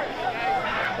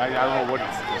 I don't know what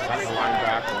it's the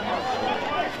linebacker, I'm not sure.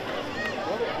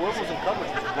 Whoever was in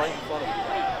coverage was right in front of him.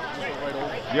 Just went right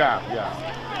over. Yeah, yeah.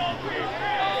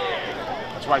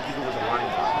 That's why I think it was a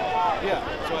linebacker. Yeah,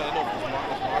 that's why I know it was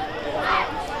Marcus.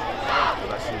 Because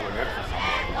I see one there for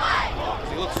something.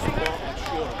 He looks small and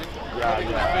short. Yeah. It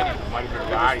Might have been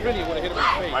was Ryan. Finney, he would have hit him in the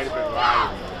face. Might have been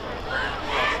Ryan.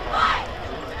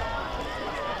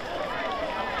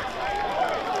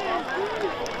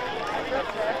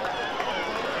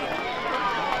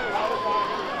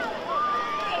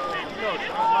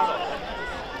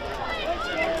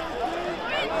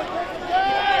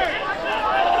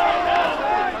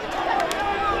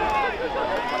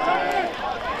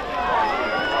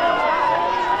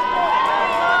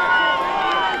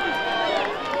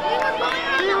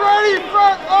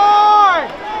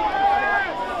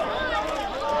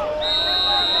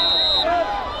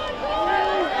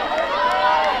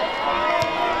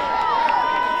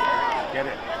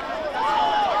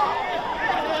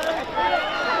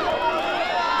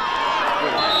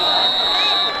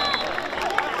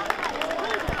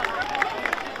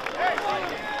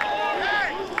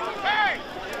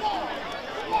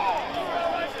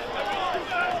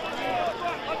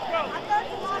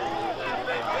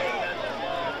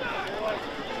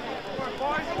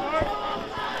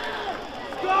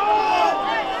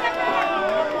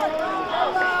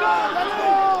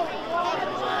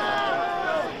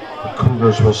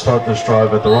 Cougars will start this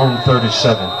drive at their own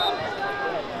 37.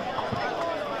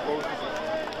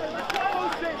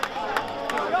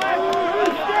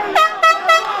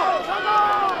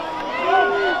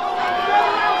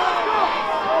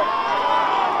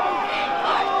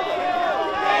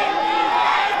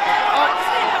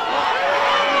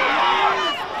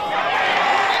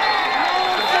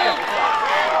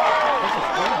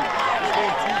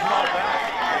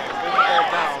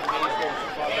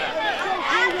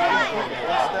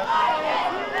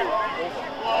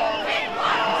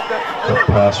 The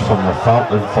pass from the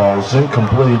fountain falls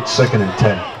incomplete, 2nd and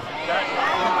 10.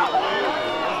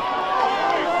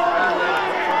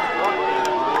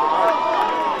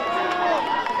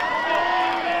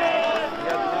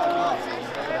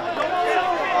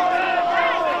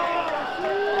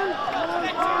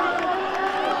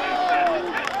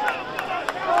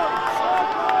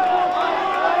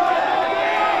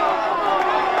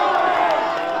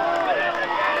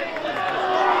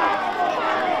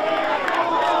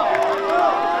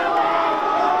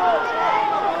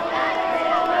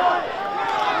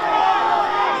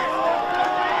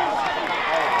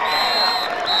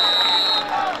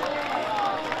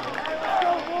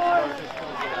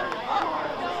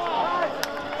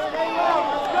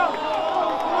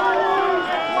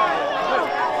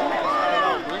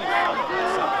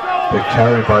 The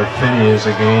carry by Finney is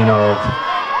a gain of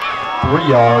 3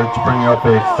 yards, bringing up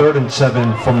a 3rd and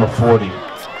 7 from the 40.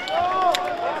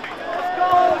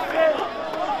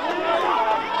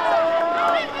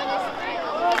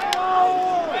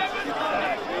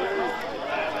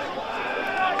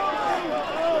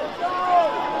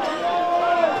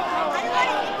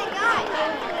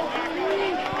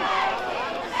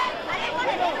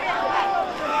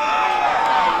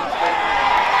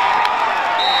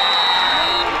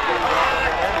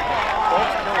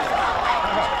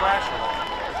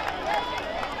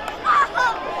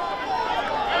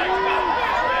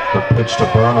 The pitch to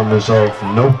Burnham is of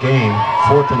no gain,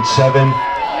 4th and 7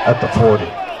 at the 40.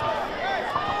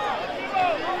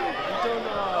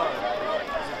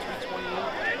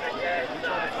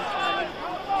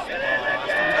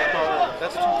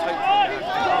 That's too tight for that.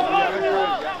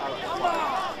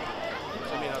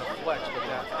 I mean, out of flex, but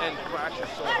that end crashes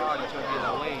so hard, he's going to be in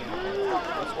the lane.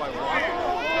 That's why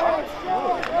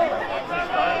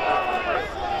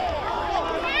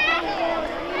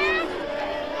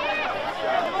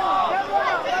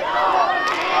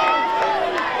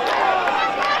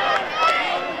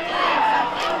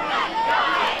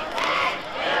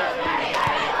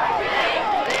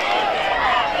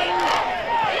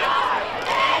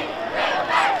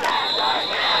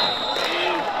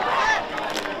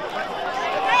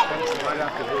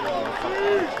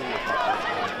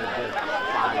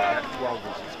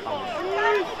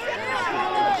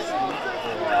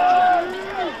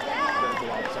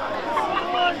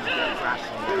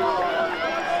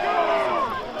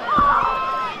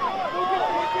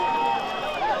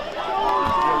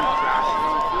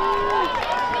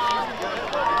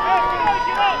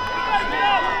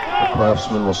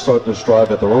Craftsman will start this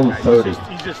drive at their own 30.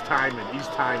 He's just timing. He's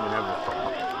timing everything.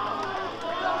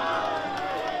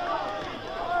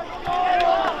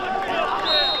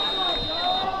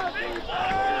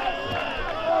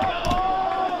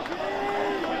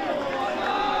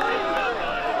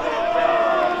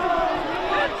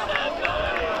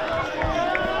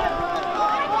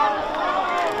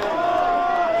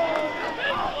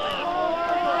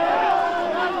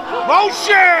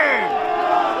 motion!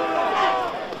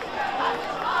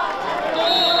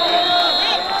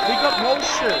 Pick up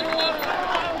motion.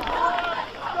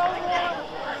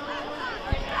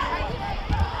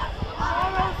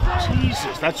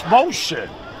 Jesus, that's motion.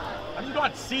 I did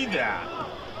not see that.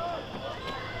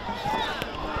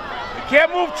 You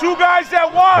can't move two guys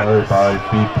at once. Carried by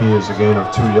BP is a gain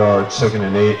of 2 yards, 2nd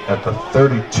and 8 at the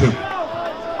 32.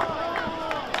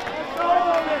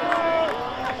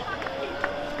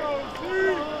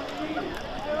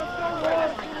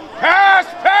 Pass,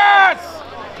 pass,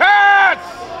 pass.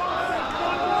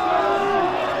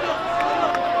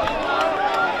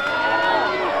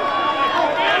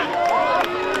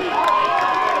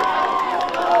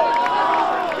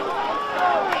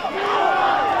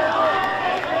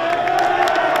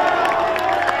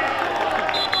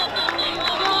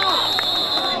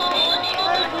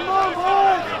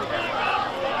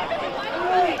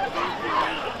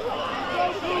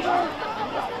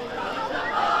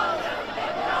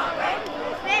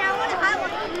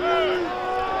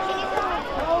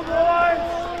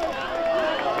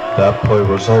 That play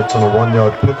results in a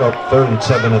 1-yard pickup, 3rd and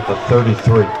 7 at the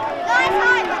 33.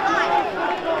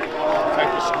 Take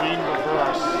the screen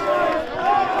reverse.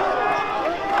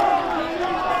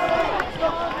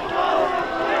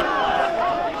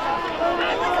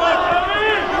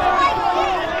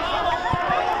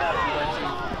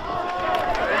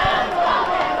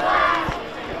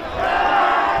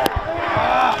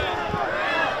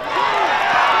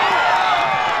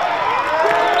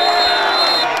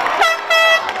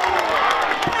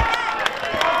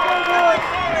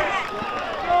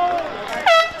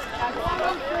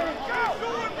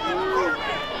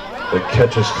 The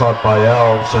catch is caught by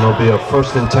Alves, and it'll be a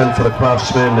 1st and 10 for the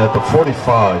Craftsmen at the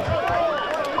 45.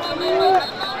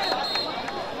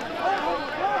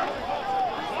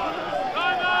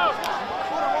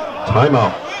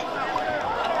 Timeout.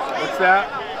 What's that?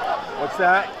 What's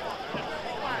that?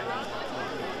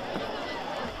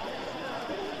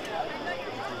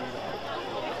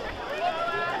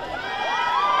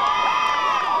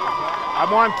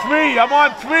 I'm on 3. I'm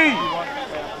on 3.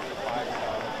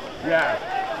 Yeah.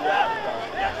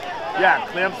 Yeah,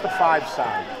 clamps the 5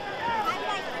 side.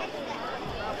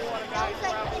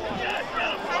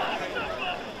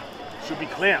 Should be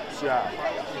clamps, yeah.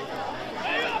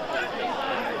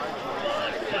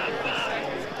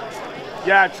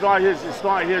 Yeah, it's not his. It's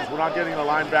not his. We're not getting a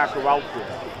linebacker out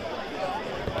there.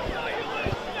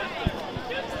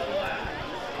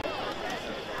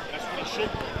 That's what it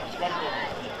should be. It's gotta go.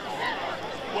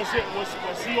 Was he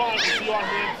on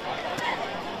him?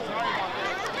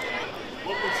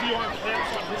 Was he on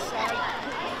clamps on his side?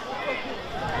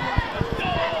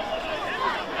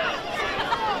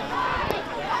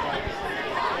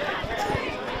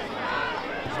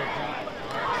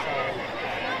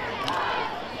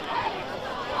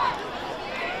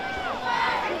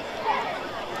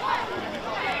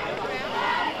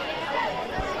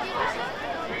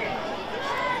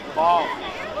 Ball.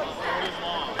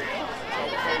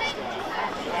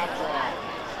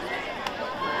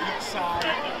 Each side,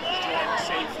 strong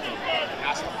safety.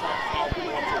 Has to come out to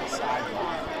the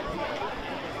sideline.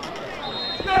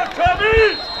 Come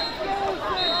in!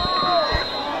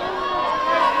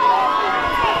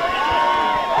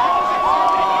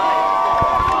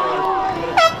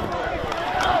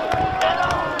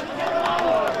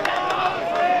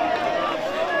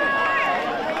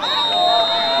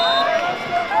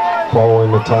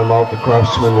 Following the timeout, the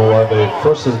Craftsmen will have a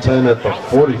 1st and 10 at the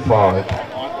 45.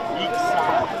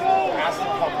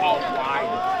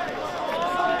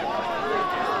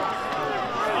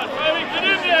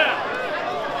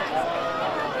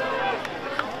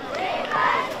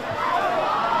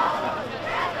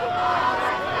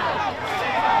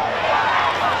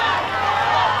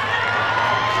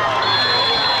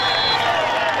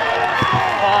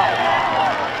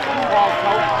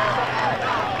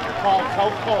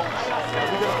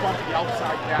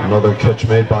 Another catch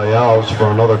made by Alves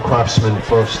for another Craftsman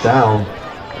 1st down,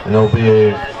 and it'll be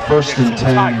a 1st and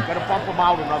 10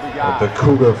 at the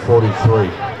Cougar 43.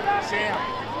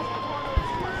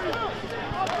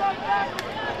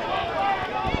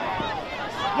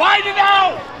 Wide it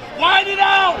out! Wide it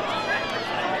out!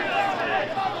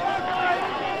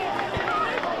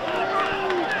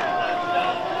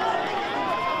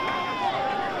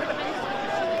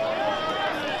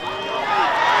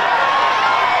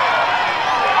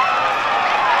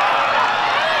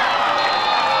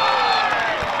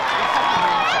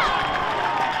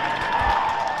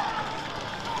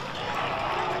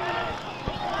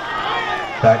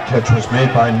 That catch was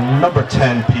made by number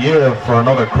 10, Pierre, for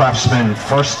another Craftsman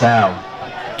 1st down.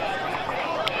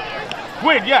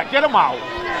 Win, yeah, get him out.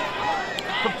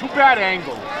 Some too bad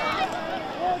angles.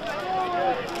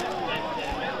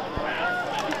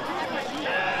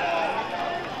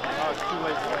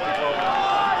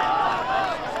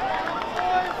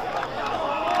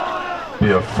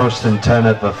 Be a 1st and 10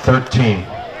 at the 13.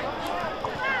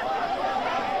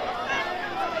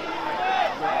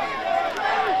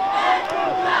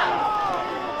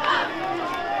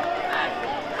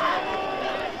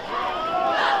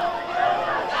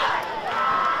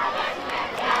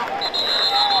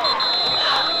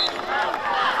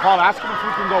 Paul, ask him if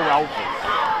we can go Elvis.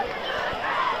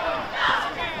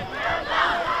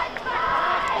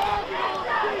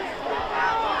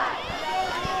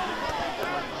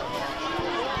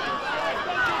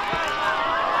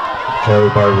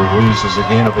 Carried by Ruiz is a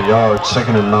gain of a yard,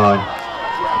 2nd and 9.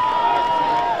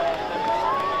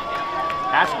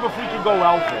 Ask him if we can go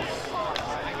Elvis.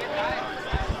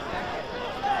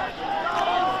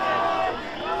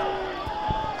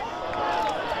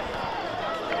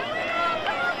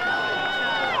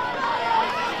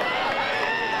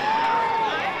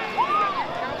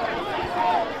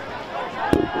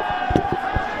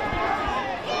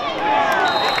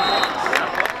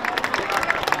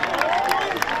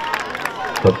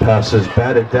 The pass is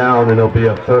batted down, and it'll be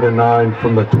a 3rd and 9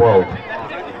 from the 12.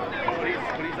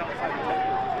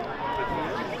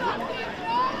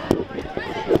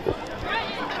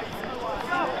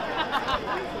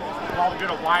 Paul, get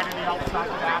a wide in the outside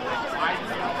back. Wide in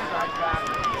the outside back.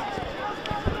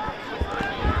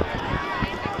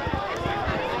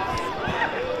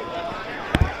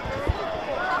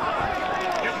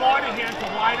 Get Moynihan to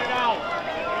wide it out.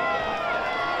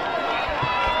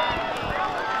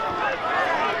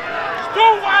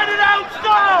 Wide it out,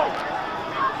 Sto!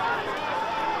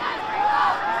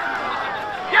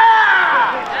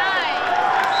 Yeah!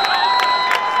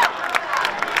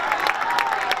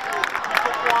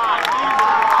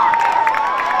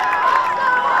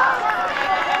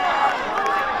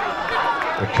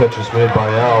 The catch is made by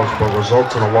Alves, but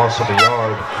results in a loss of a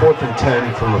yard. 4th and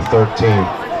 10 from the 13.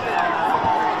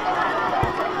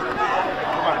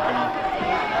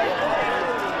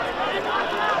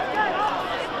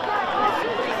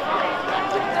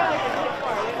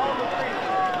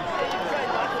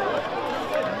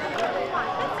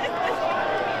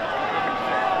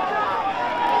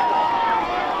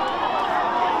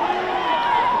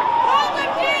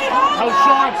 Tell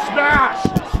Sean, smash!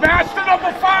 Smash the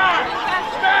number 5!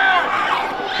 Smash!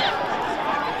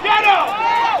 Get him!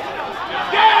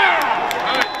 Yeah!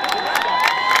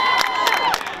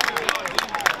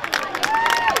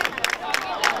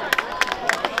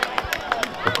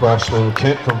 The Craftsman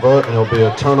can't convert, and it'll be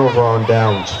a turnover on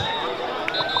downs.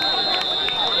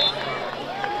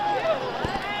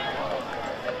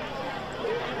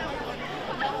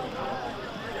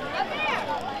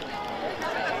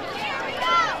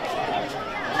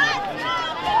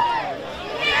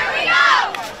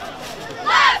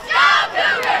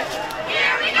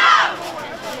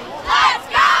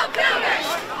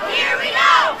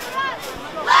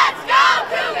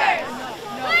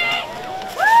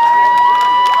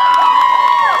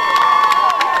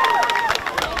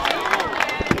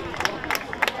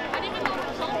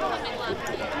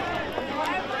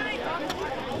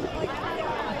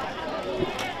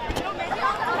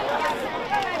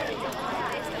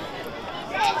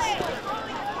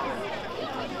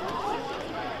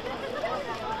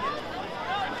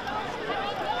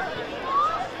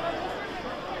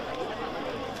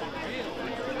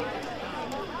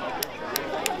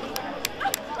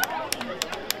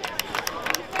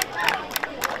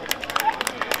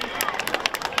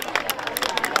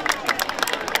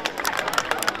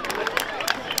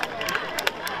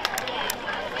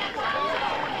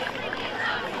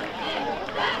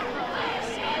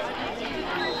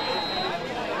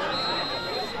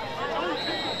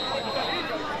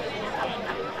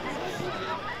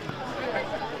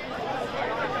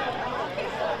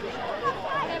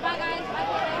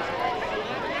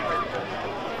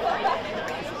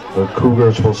 The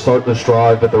Cougars will start this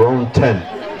drive at their own 10.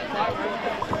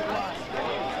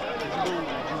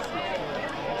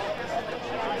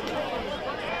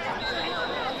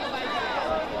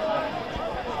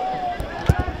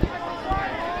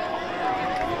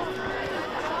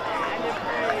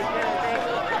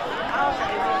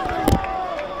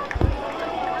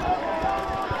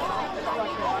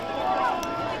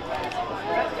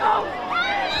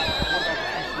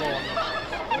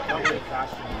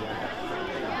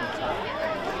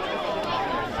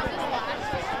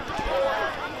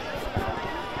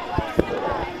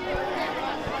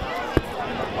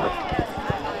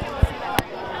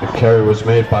 carry was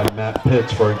made by Matt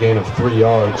Pitts for a gain of 3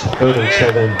 yards, 3rd and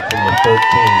 7 from the 13.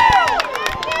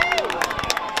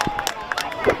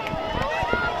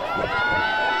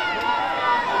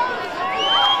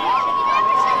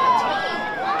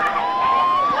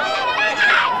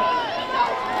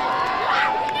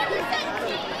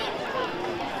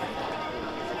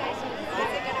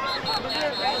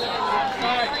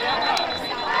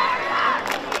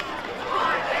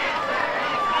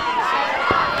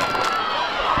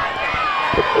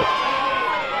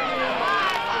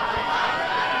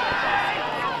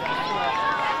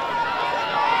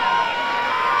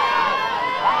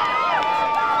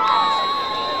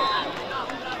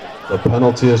 The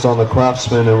penalty is on the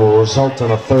Craftsman and will result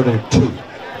in a 3rd and 2.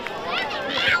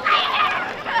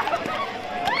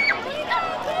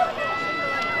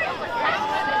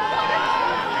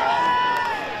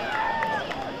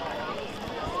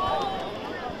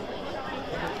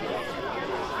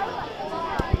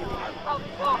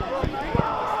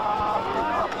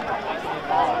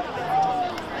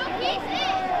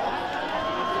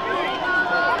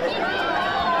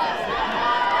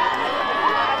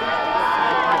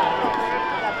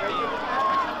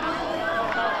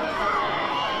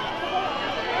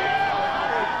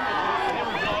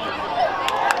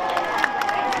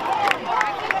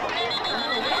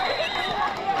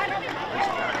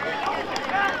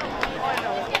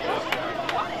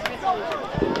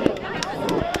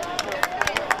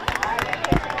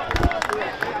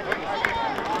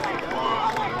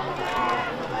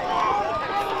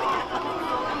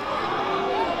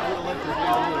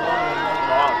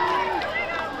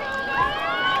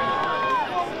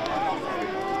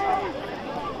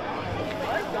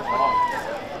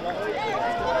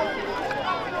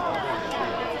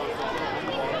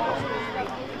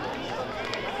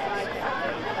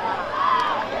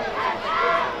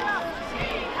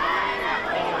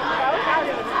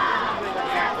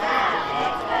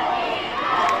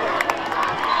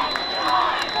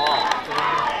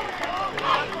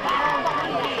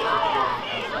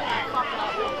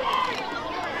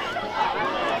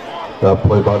 That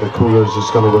play by the Cougars is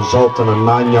going to result in a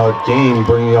 9-yard gain,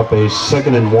 bringing up a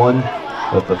 2nd and 1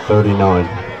 at the 39.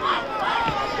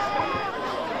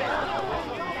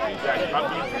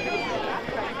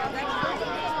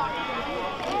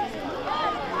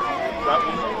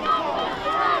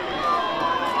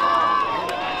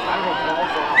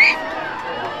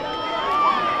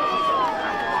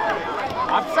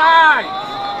 Offside!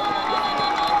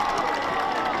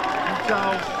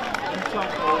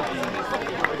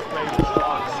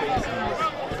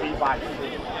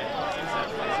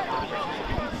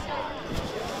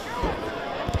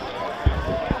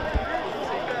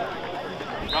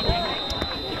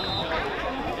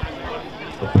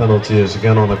 The penalty is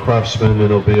again on the Craftsman.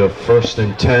 It'll be a 1st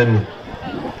and 10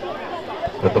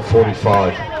 at the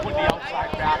 45.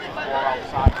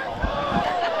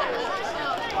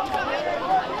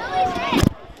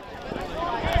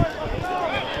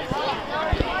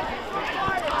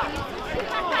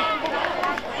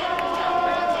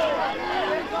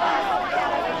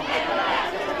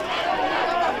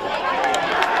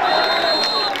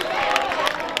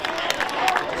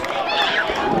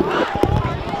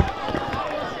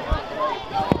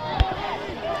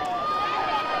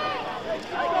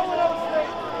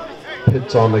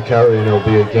 Pitts on the carry, and it'll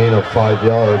be a gain of 5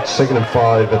 yards. 2nd and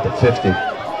 5 at the 50.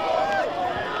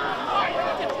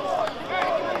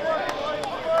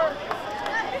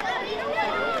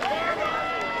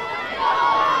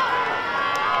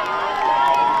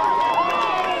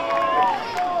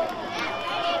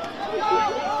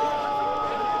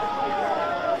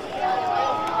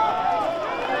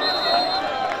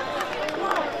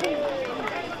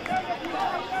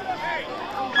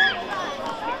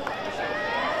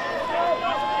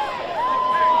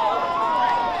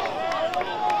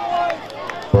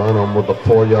 Burnham with a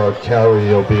 4-yard carry.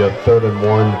 It'll be a 3rd and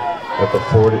 1 at the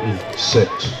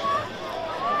 46.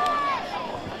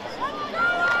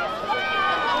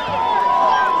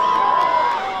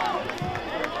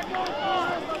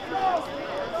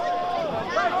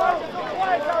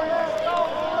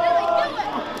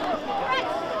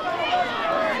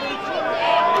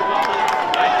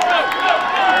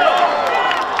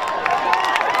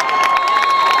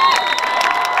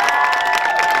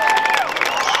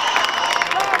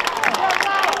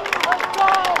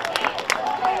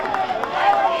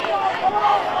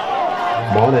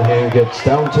 Monahan gets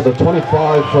down to the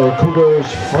 25 for Cougars'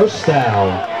 1st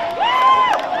down.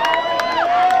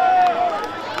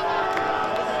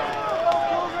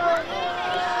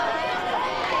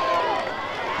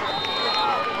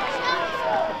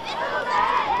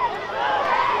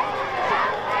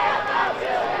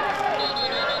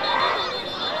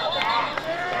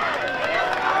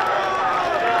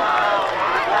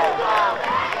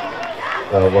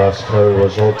 That last carry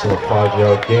results in a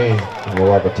 5-yard gain, and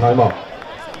we'll have a timeout.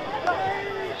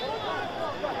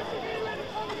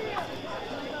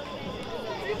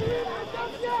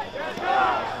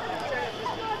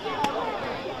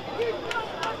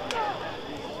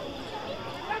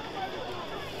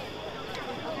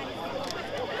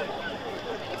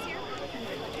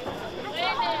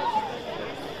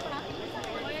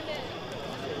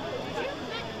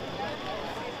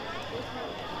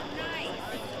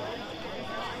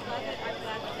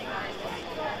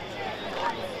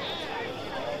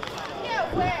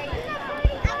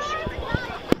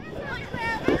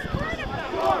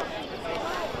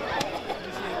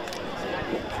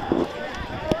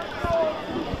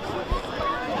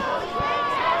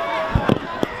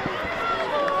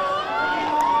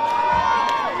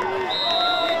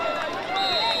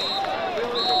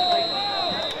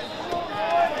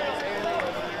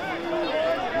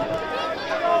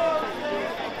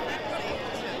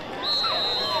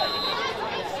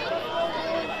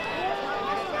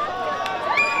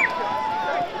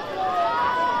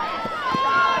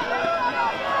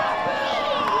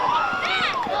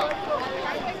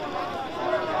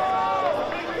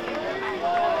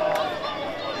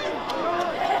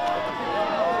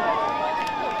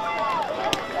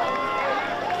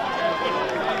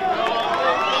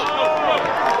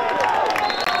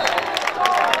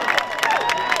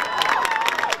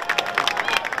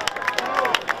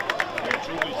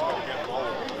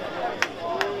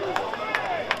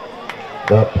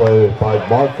 That play by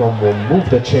Markham will move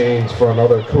the chains for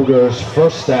another Cougars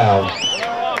first down.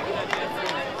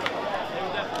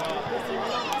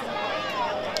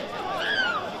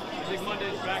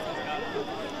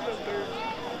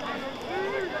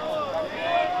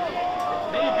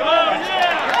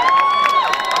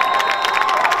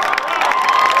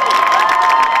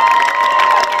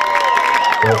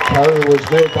 The carry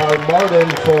was made by Martin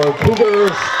for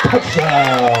Cougars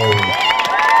touchdown.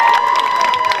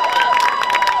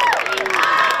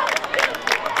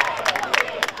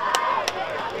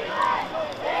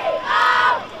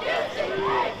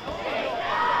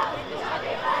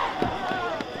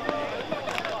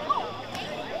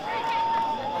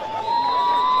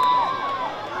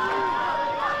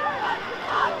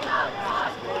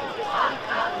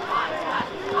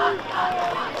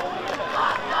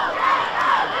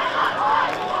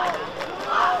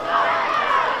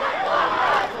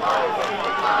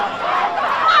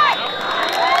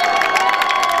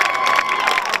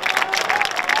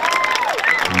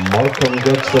 Markham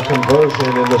gets the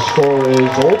conversion, and the score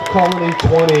is Old Colony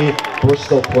 20,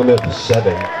 Bristol-Plymouth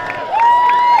 7.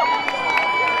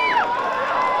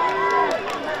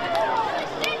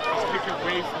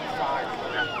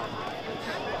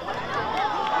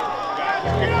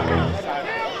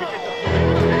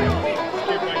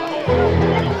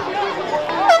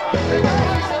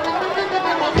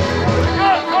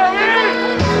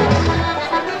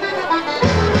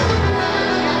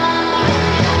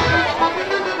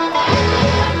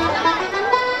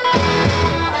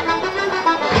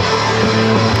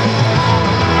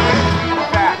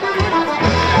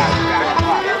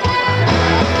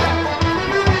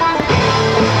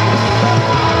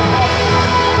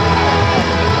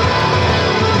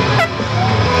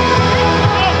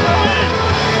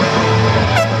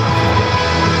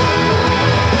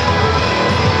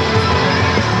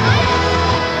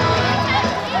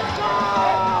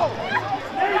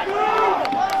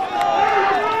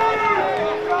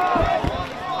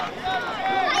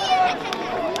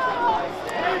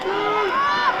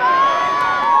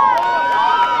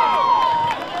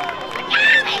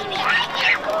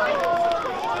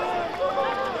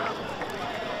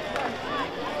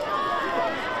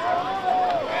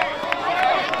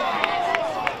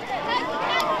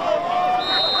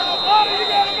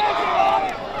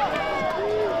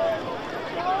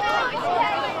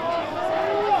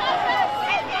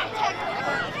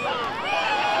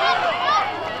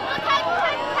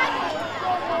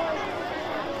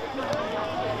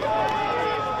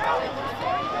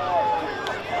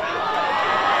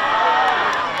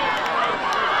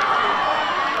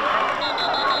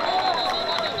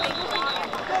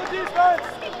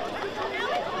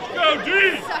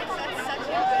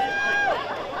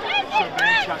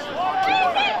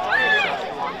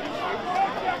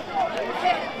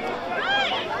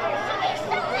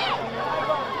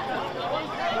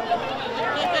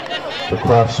 The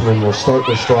Craftsmen will start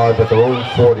this drive at their own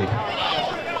 40.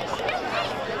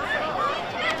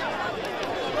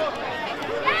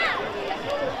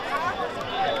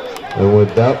 And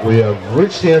with that, we have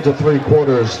reached the end of 3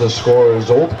 quarters. The score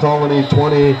is Old Colony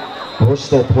 20,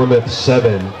 Bristol-Plymouth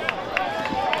 7.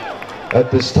 At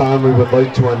this time, we would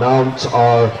like to announce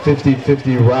our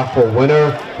 50-50 raffle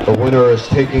winner. The winner is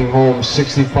taking home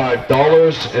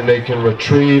 $65, and they can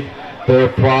retrieve their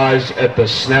prize at the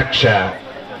snack shack.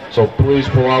 So please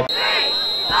pull up.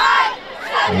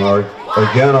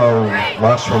 Again, our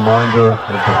last reminder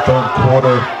of the third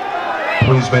quarter.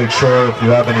 Please make sure if you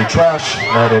have any trash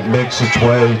that it makes its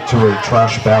way to a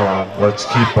trash barrel. Let's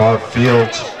keep our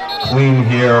fields clean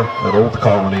here at Old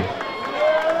Colony.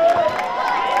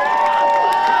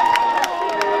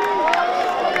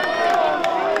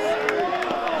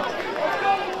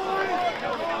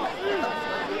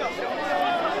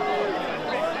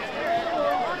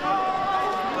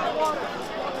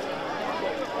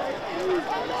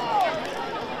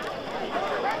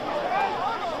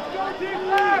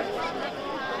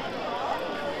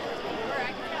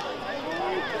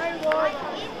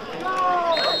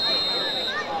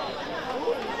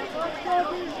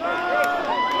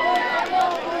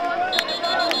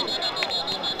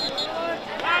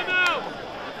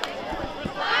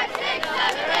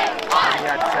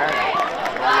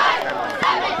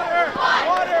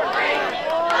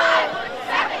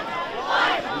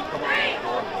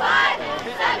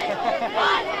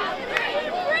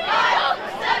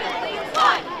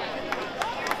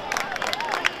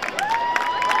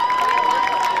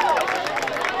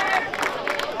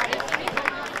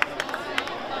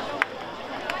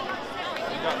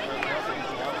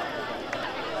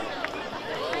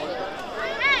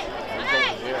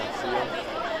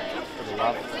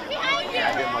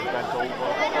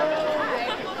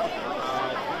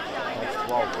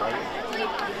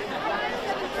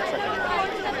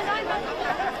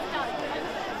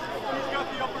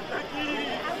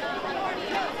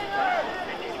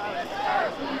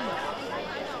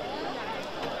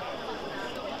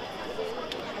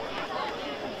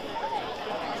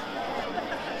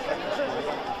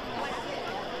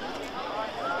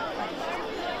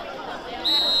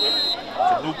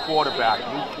 New quarterback.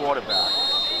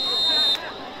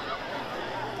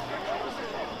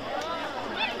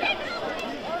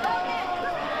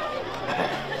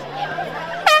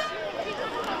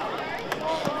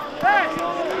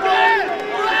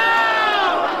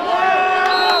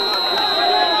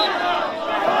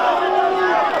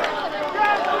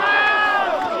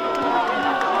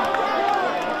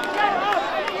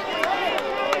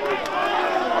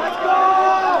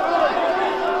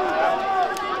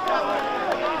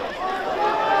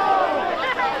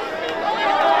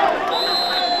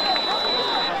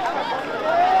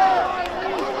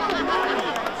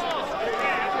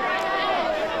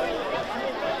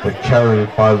 The carry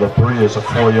by Labrie is a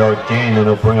 4-yard gain, and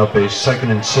it'll bring up a 2nd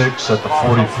and 6 at the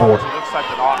 44. Looks like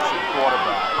an option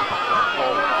quarterback.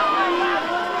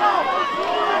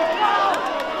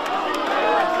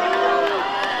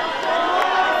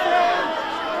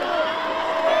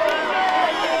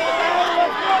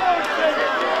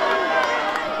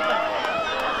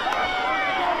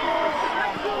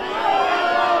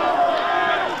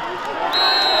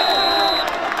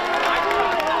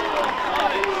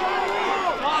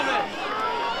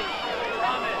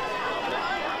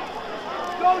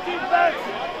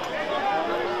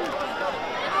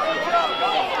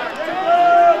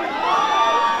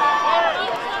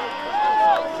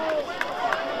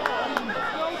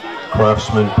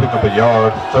 Craftsman pick up a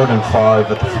yard, 3rd and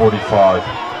 5 at the 45.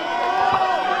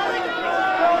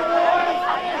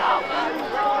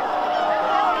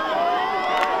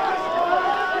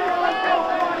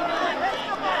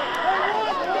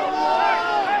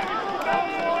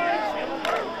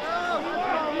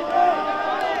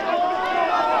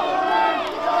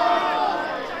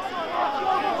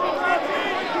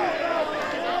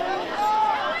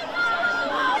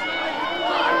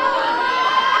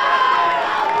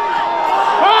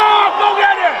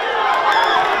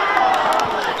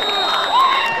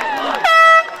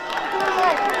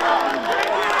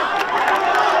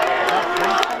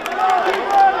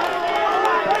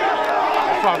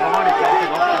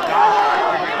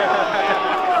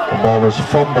 The ball is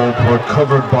fumbled,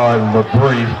 recovered by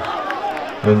Labrie,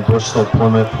 and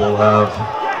Bristol-Plymouth will have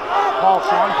a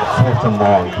 4th and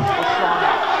long.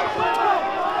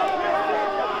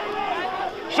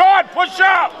 Sean, push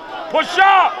up! Push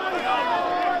up!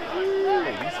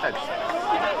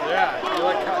 Yeah, you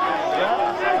like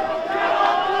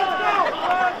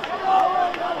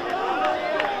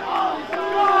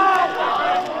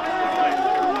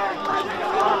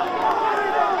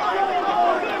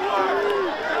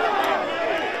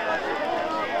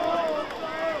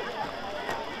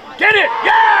Get it!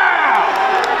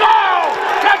 Yeah! Go!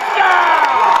 Touchdown!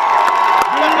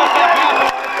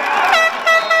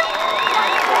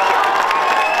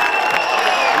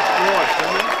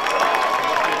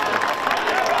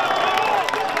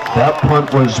 That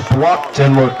punt was blocked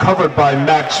and recovered by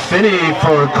Max Finney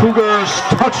for Cougars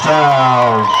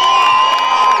touchdown.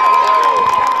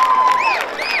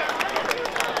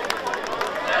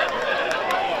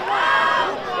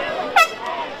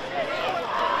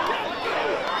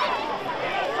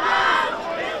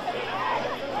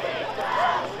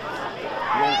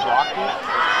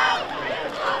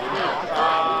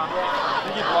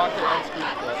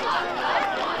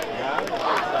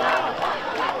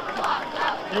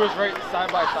 He was right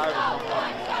side by side with him.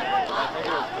 I think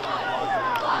it was.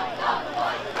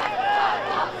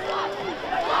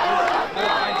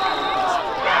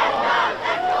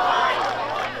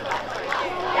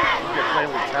 You could play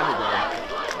lieutenant again.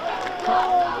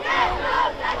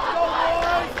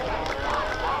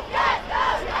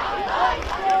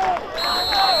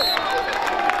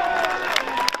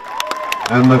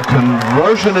 And the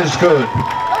conversion is good.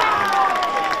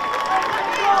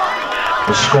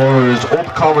 The score is Old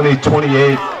Colony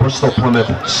 28,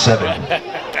 Bristol-Plymouth 7. Hey,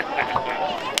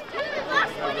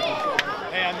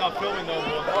 I'm not filming no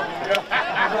more.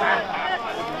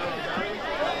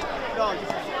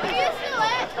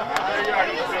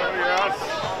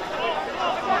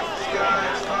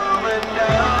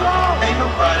 Ain't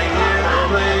nobody here to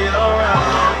play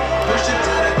around. Push it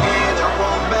to the edge, I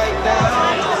won't back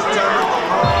down. Just turn it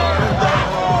hard and go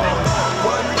hard.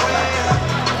 One way up,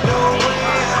 no way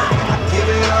up. Give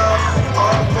it all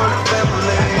for the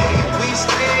family. We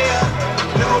stay up,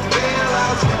 no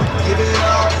bailouts. Give it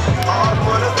all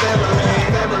for the family.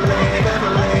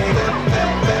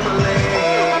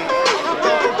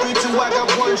 Go for 3-2, I got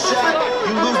one shot.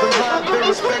 You lose the line, bear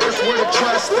respect, that's where the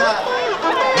trust stop.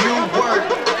 New work,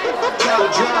 cow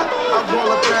drop. I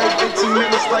roll up every 15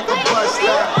 minutes like a bus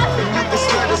stop. And you can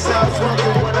smell the sounds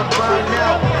working when I burn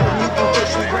out. And you can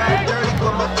catch me riding dirty,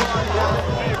 but my car out.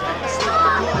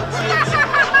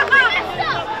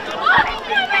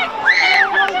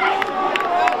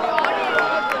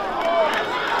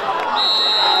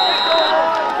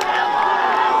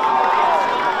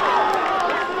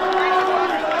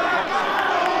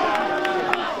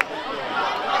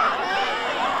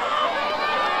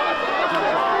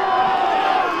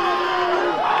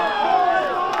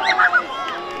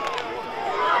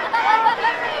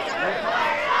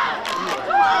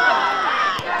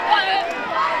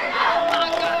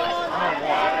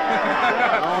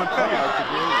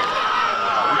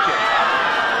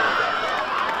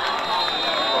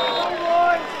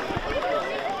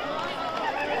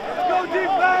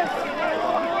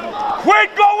 Quinn,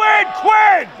 go in!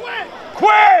 Quinn!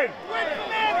 Quinn!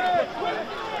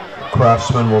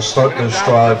 Craftsman will start this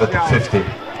drive at the 50.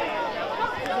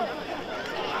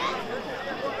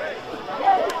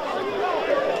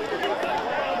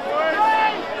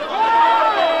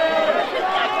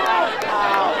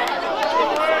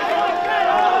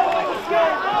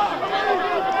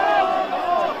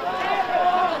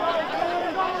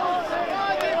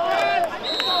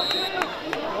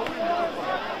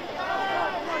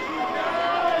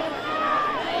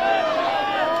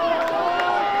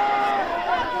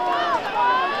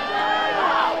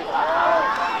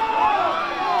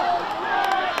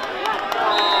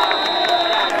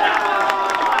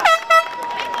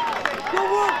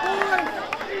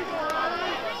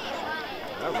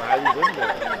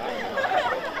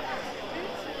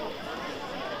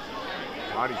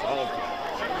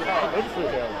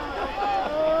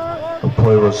 The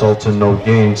play results in no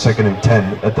gain, 2nd and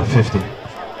 10 at the 50.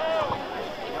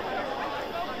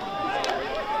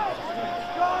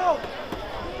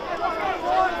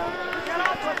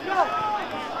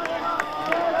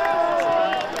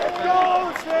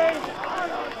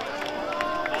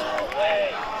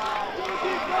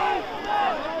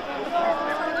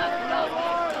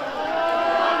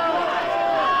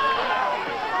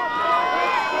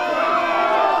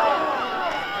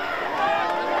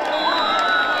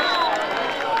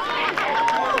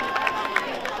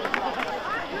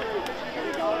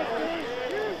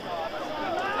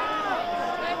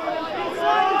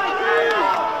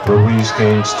 Ruiz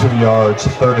gains 2 yards,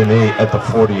 3rd and 8 at the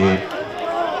 48.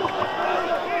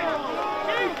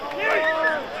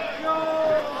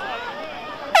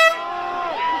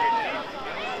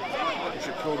 You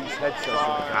should throw these headsets in the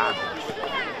garbage.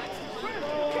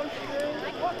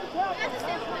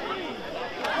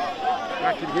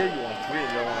 I can hear you on 3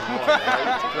 and you're on 1, right?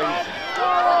 It's crazy.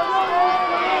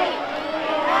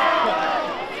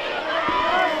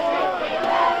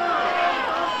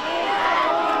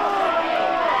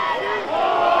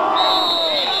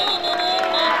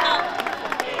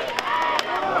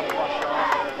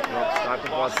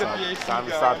 Time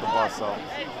to start the bus up.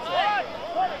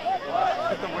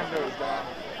 Put the windows down.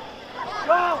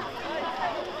 Go!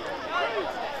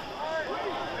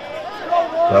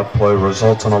 That play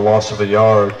results in a loss of a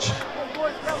yard.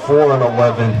 4 and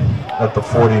 11 at the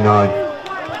 49.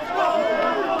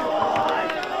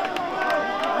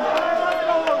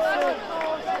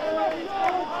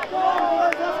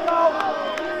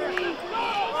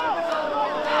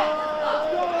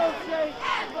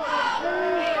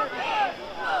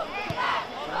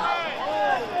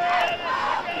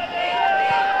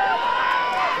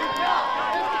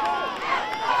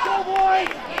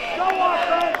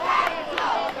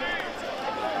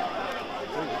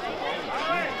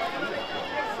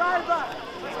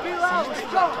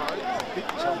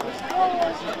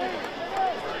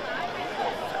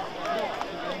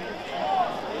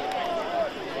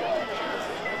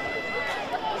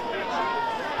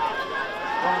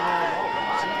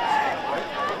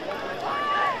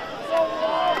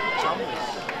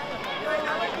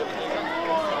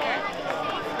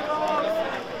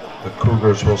 The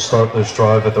Cougars will start this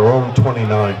drive at their own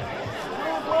 29.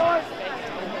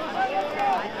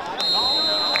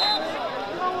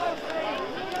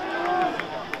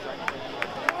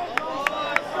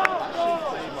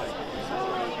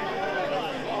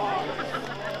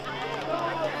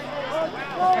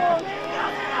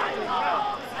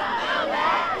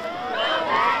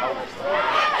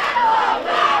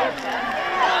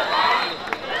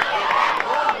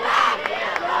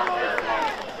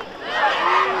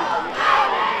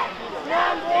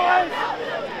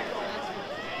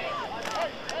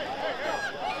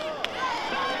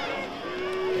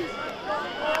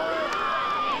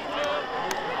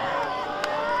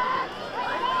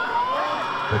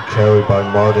 The carry by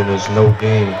Martin is no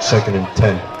gain, 2nd and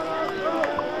 10.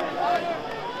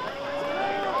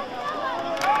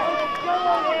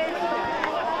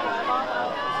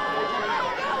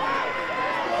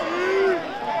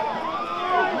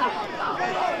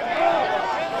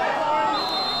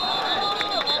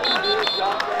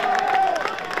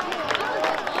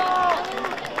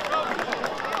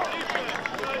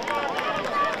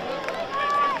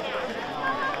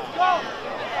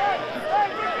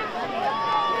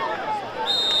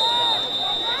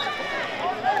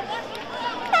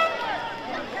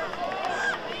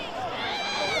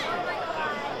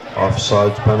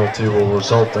 Offsides penalty will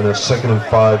result in a 2nd and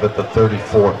 5 at the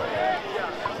 34.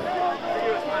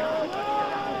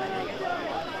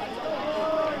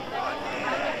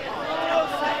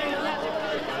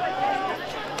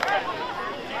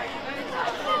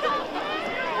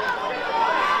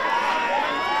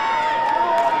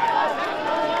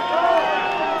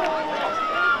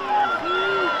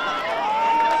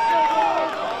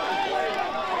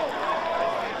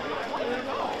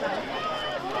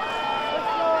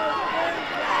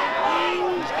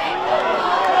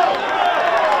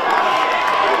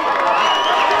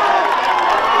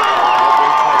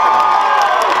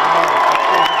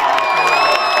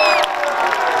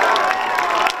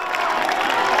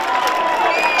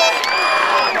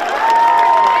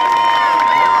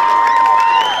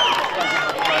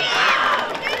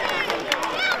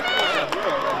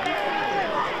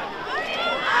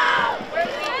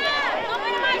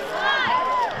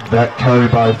 That carry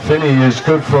by Finney is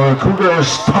good for a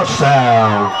Cougars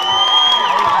touchdown.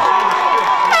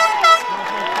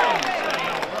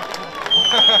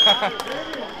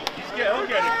 He'll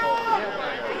get it.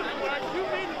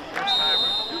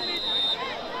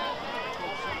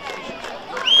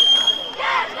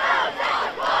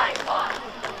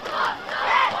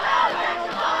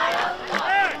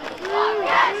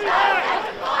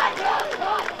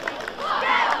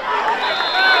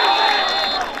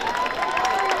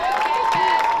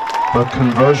 The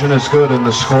conversion is good and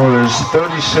the score is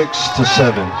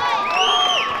 36-7.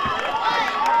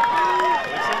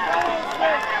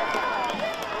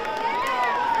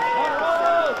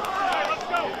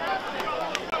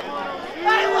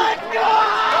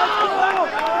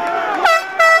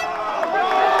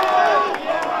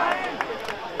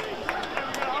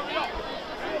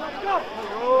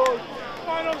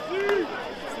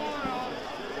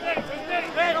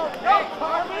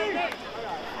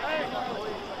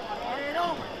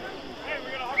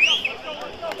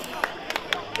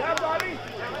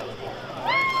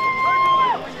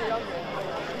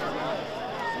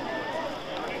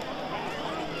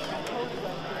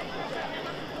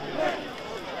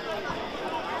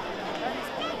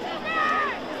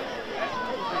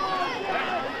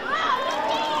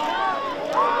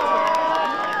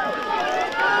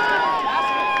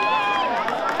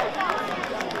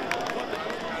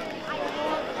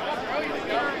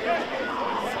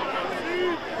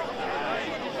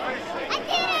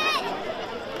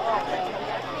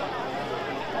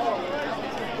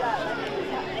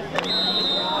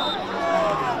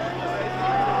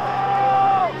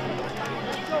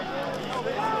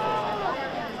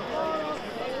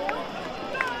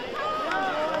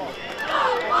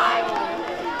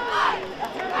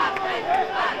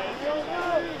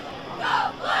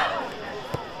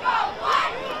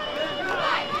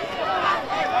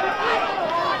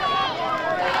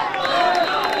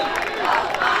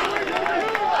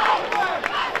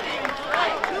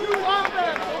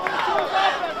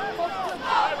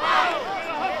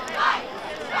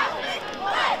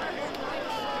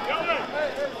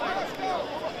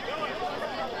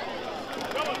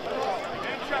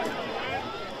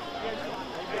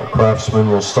 Craftsmen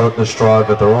will start this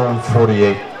drive at their own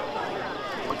 48.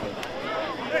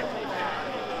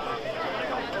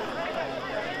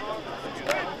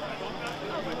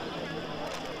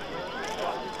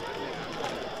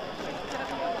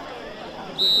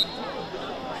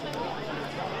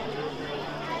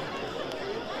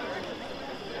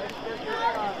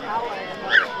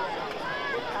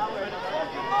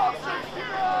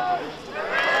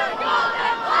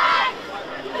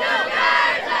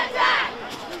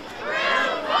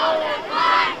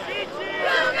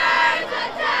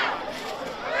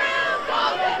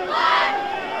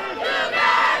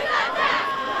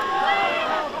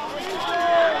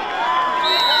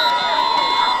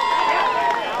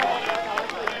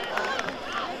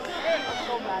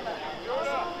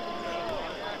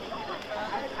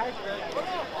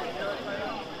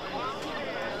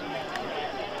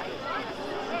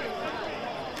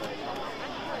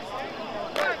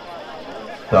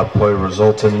 That play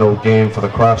results in no gain for the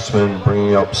Craftsmen,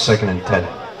 bringing up 2nd and 10.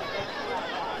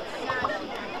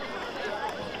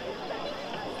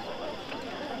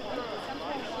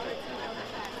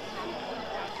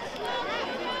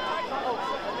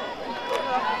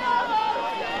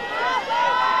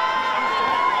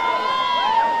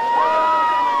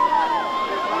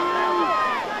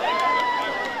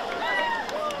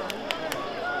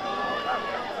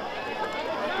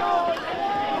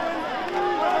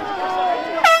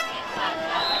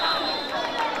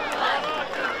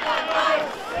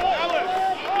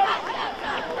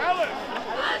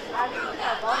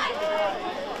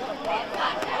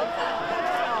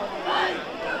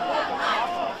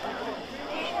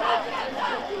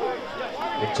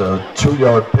 It's a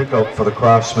 2-yard pickup for the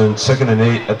Craftsmen, 2nd and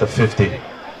 8 at the 50.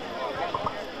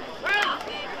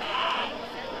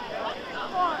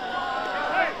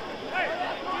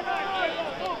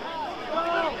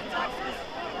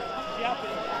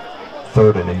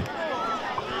 Third and 8.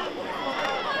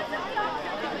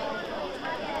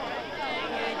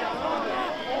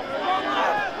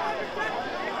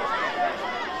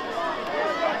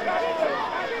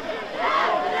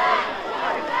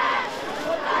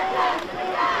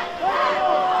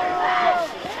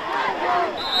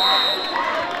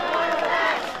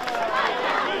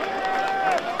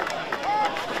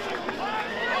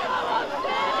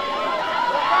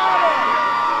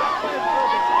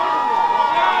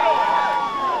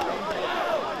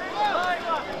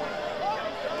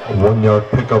 A 1-yard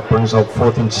pickup brings up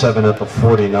 4th and 7 at the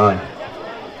 49.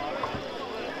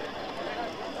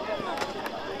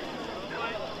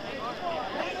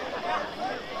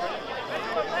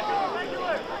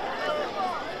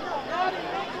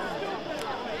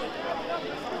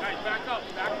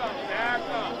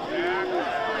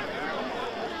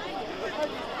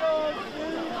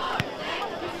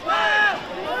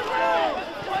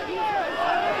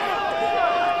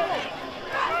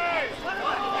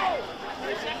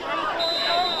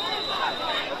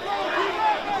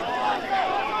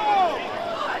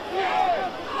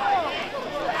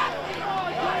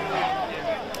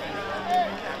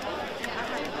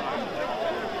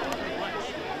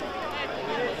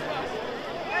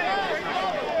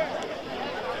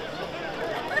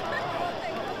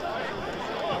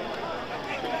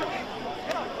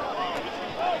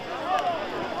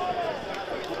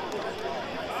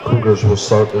 Cougars will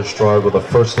start this drive with a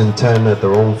 1st and 10 at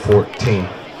their own 14.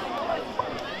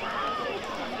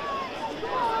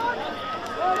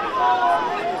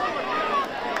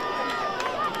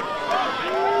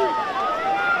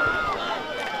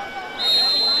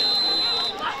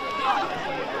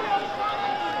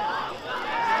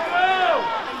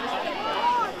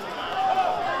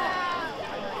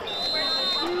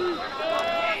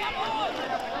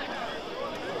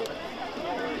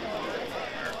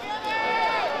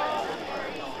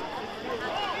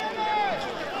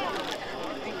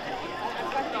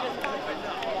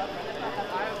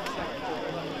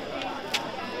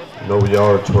 No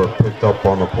yards were picked up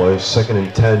on the play, 2nd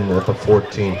and 10 at the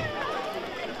 14.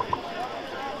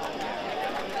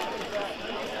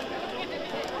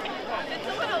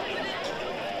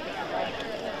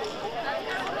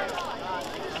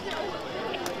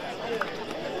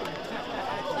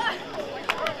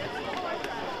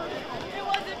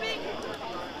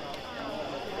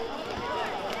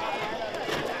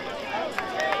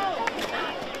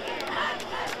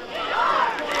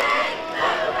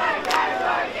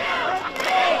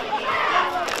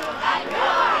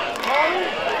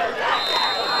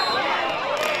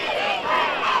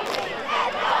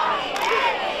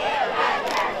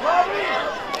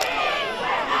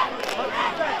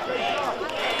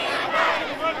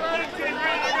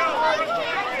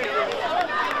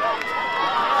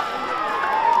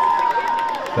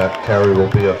 That carry will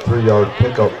be a 3-yard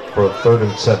pickup for a 3rd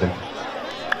and 7.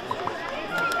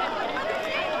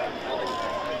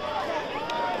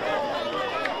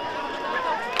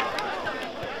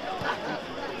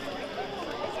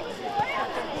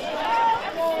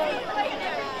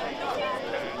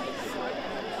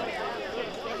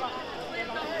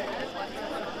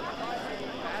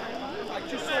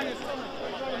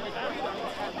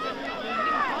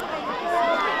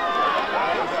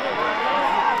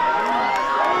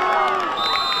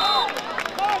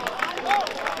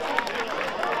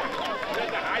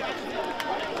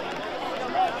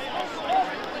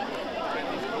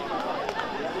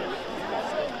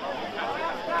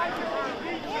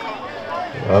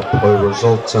 That play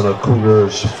results in a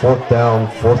Cougars 4th down,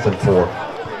 4th and 4.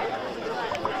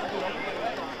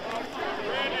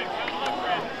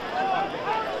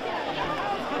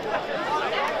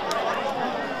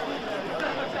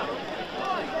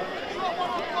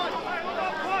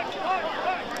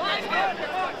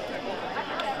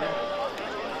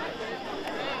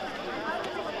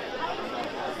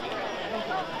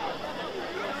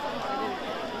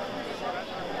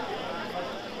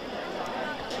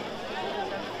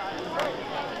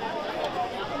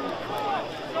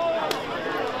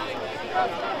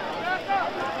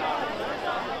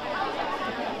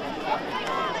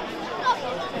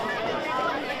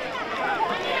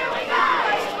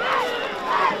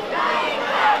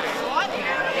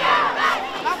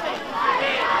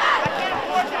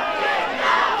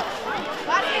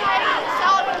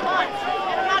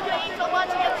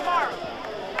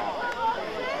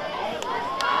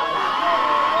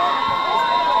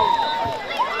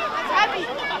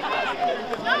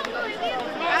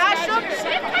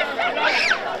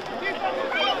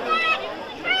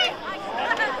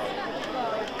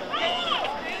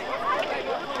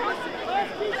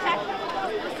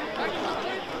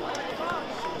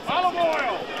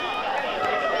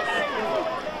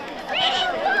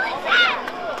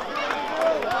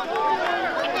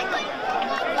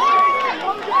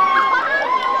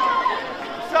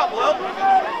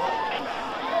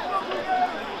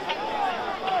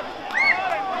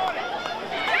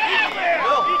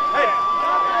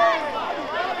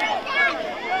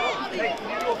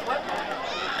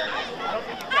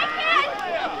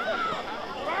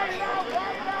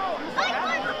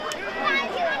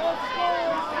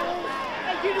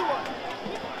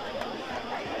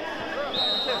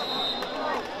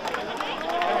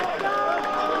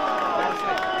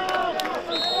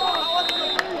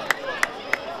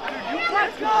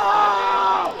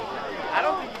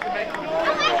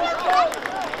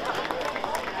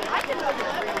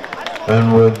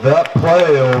 And with that play,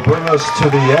 it will bring us to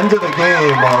the end of the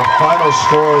game. Our final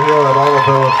score here at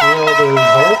Olivella Field is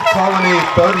Old Colony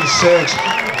 36,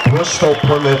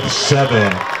 Bristol-Plymouth 7.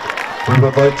 We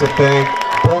would like to thank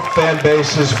both fan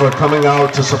bases for coming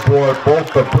out to support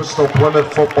both the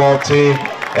Bristol-Plymouth football team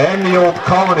and the Old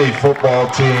Colony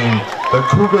football team. The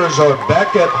Cougars are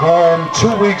back at home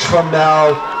 2 weeks from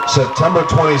now, September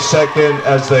 22nd,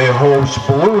 as they host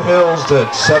Blue Hills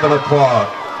at 7 o'clock.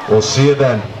 We'll see you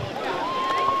then.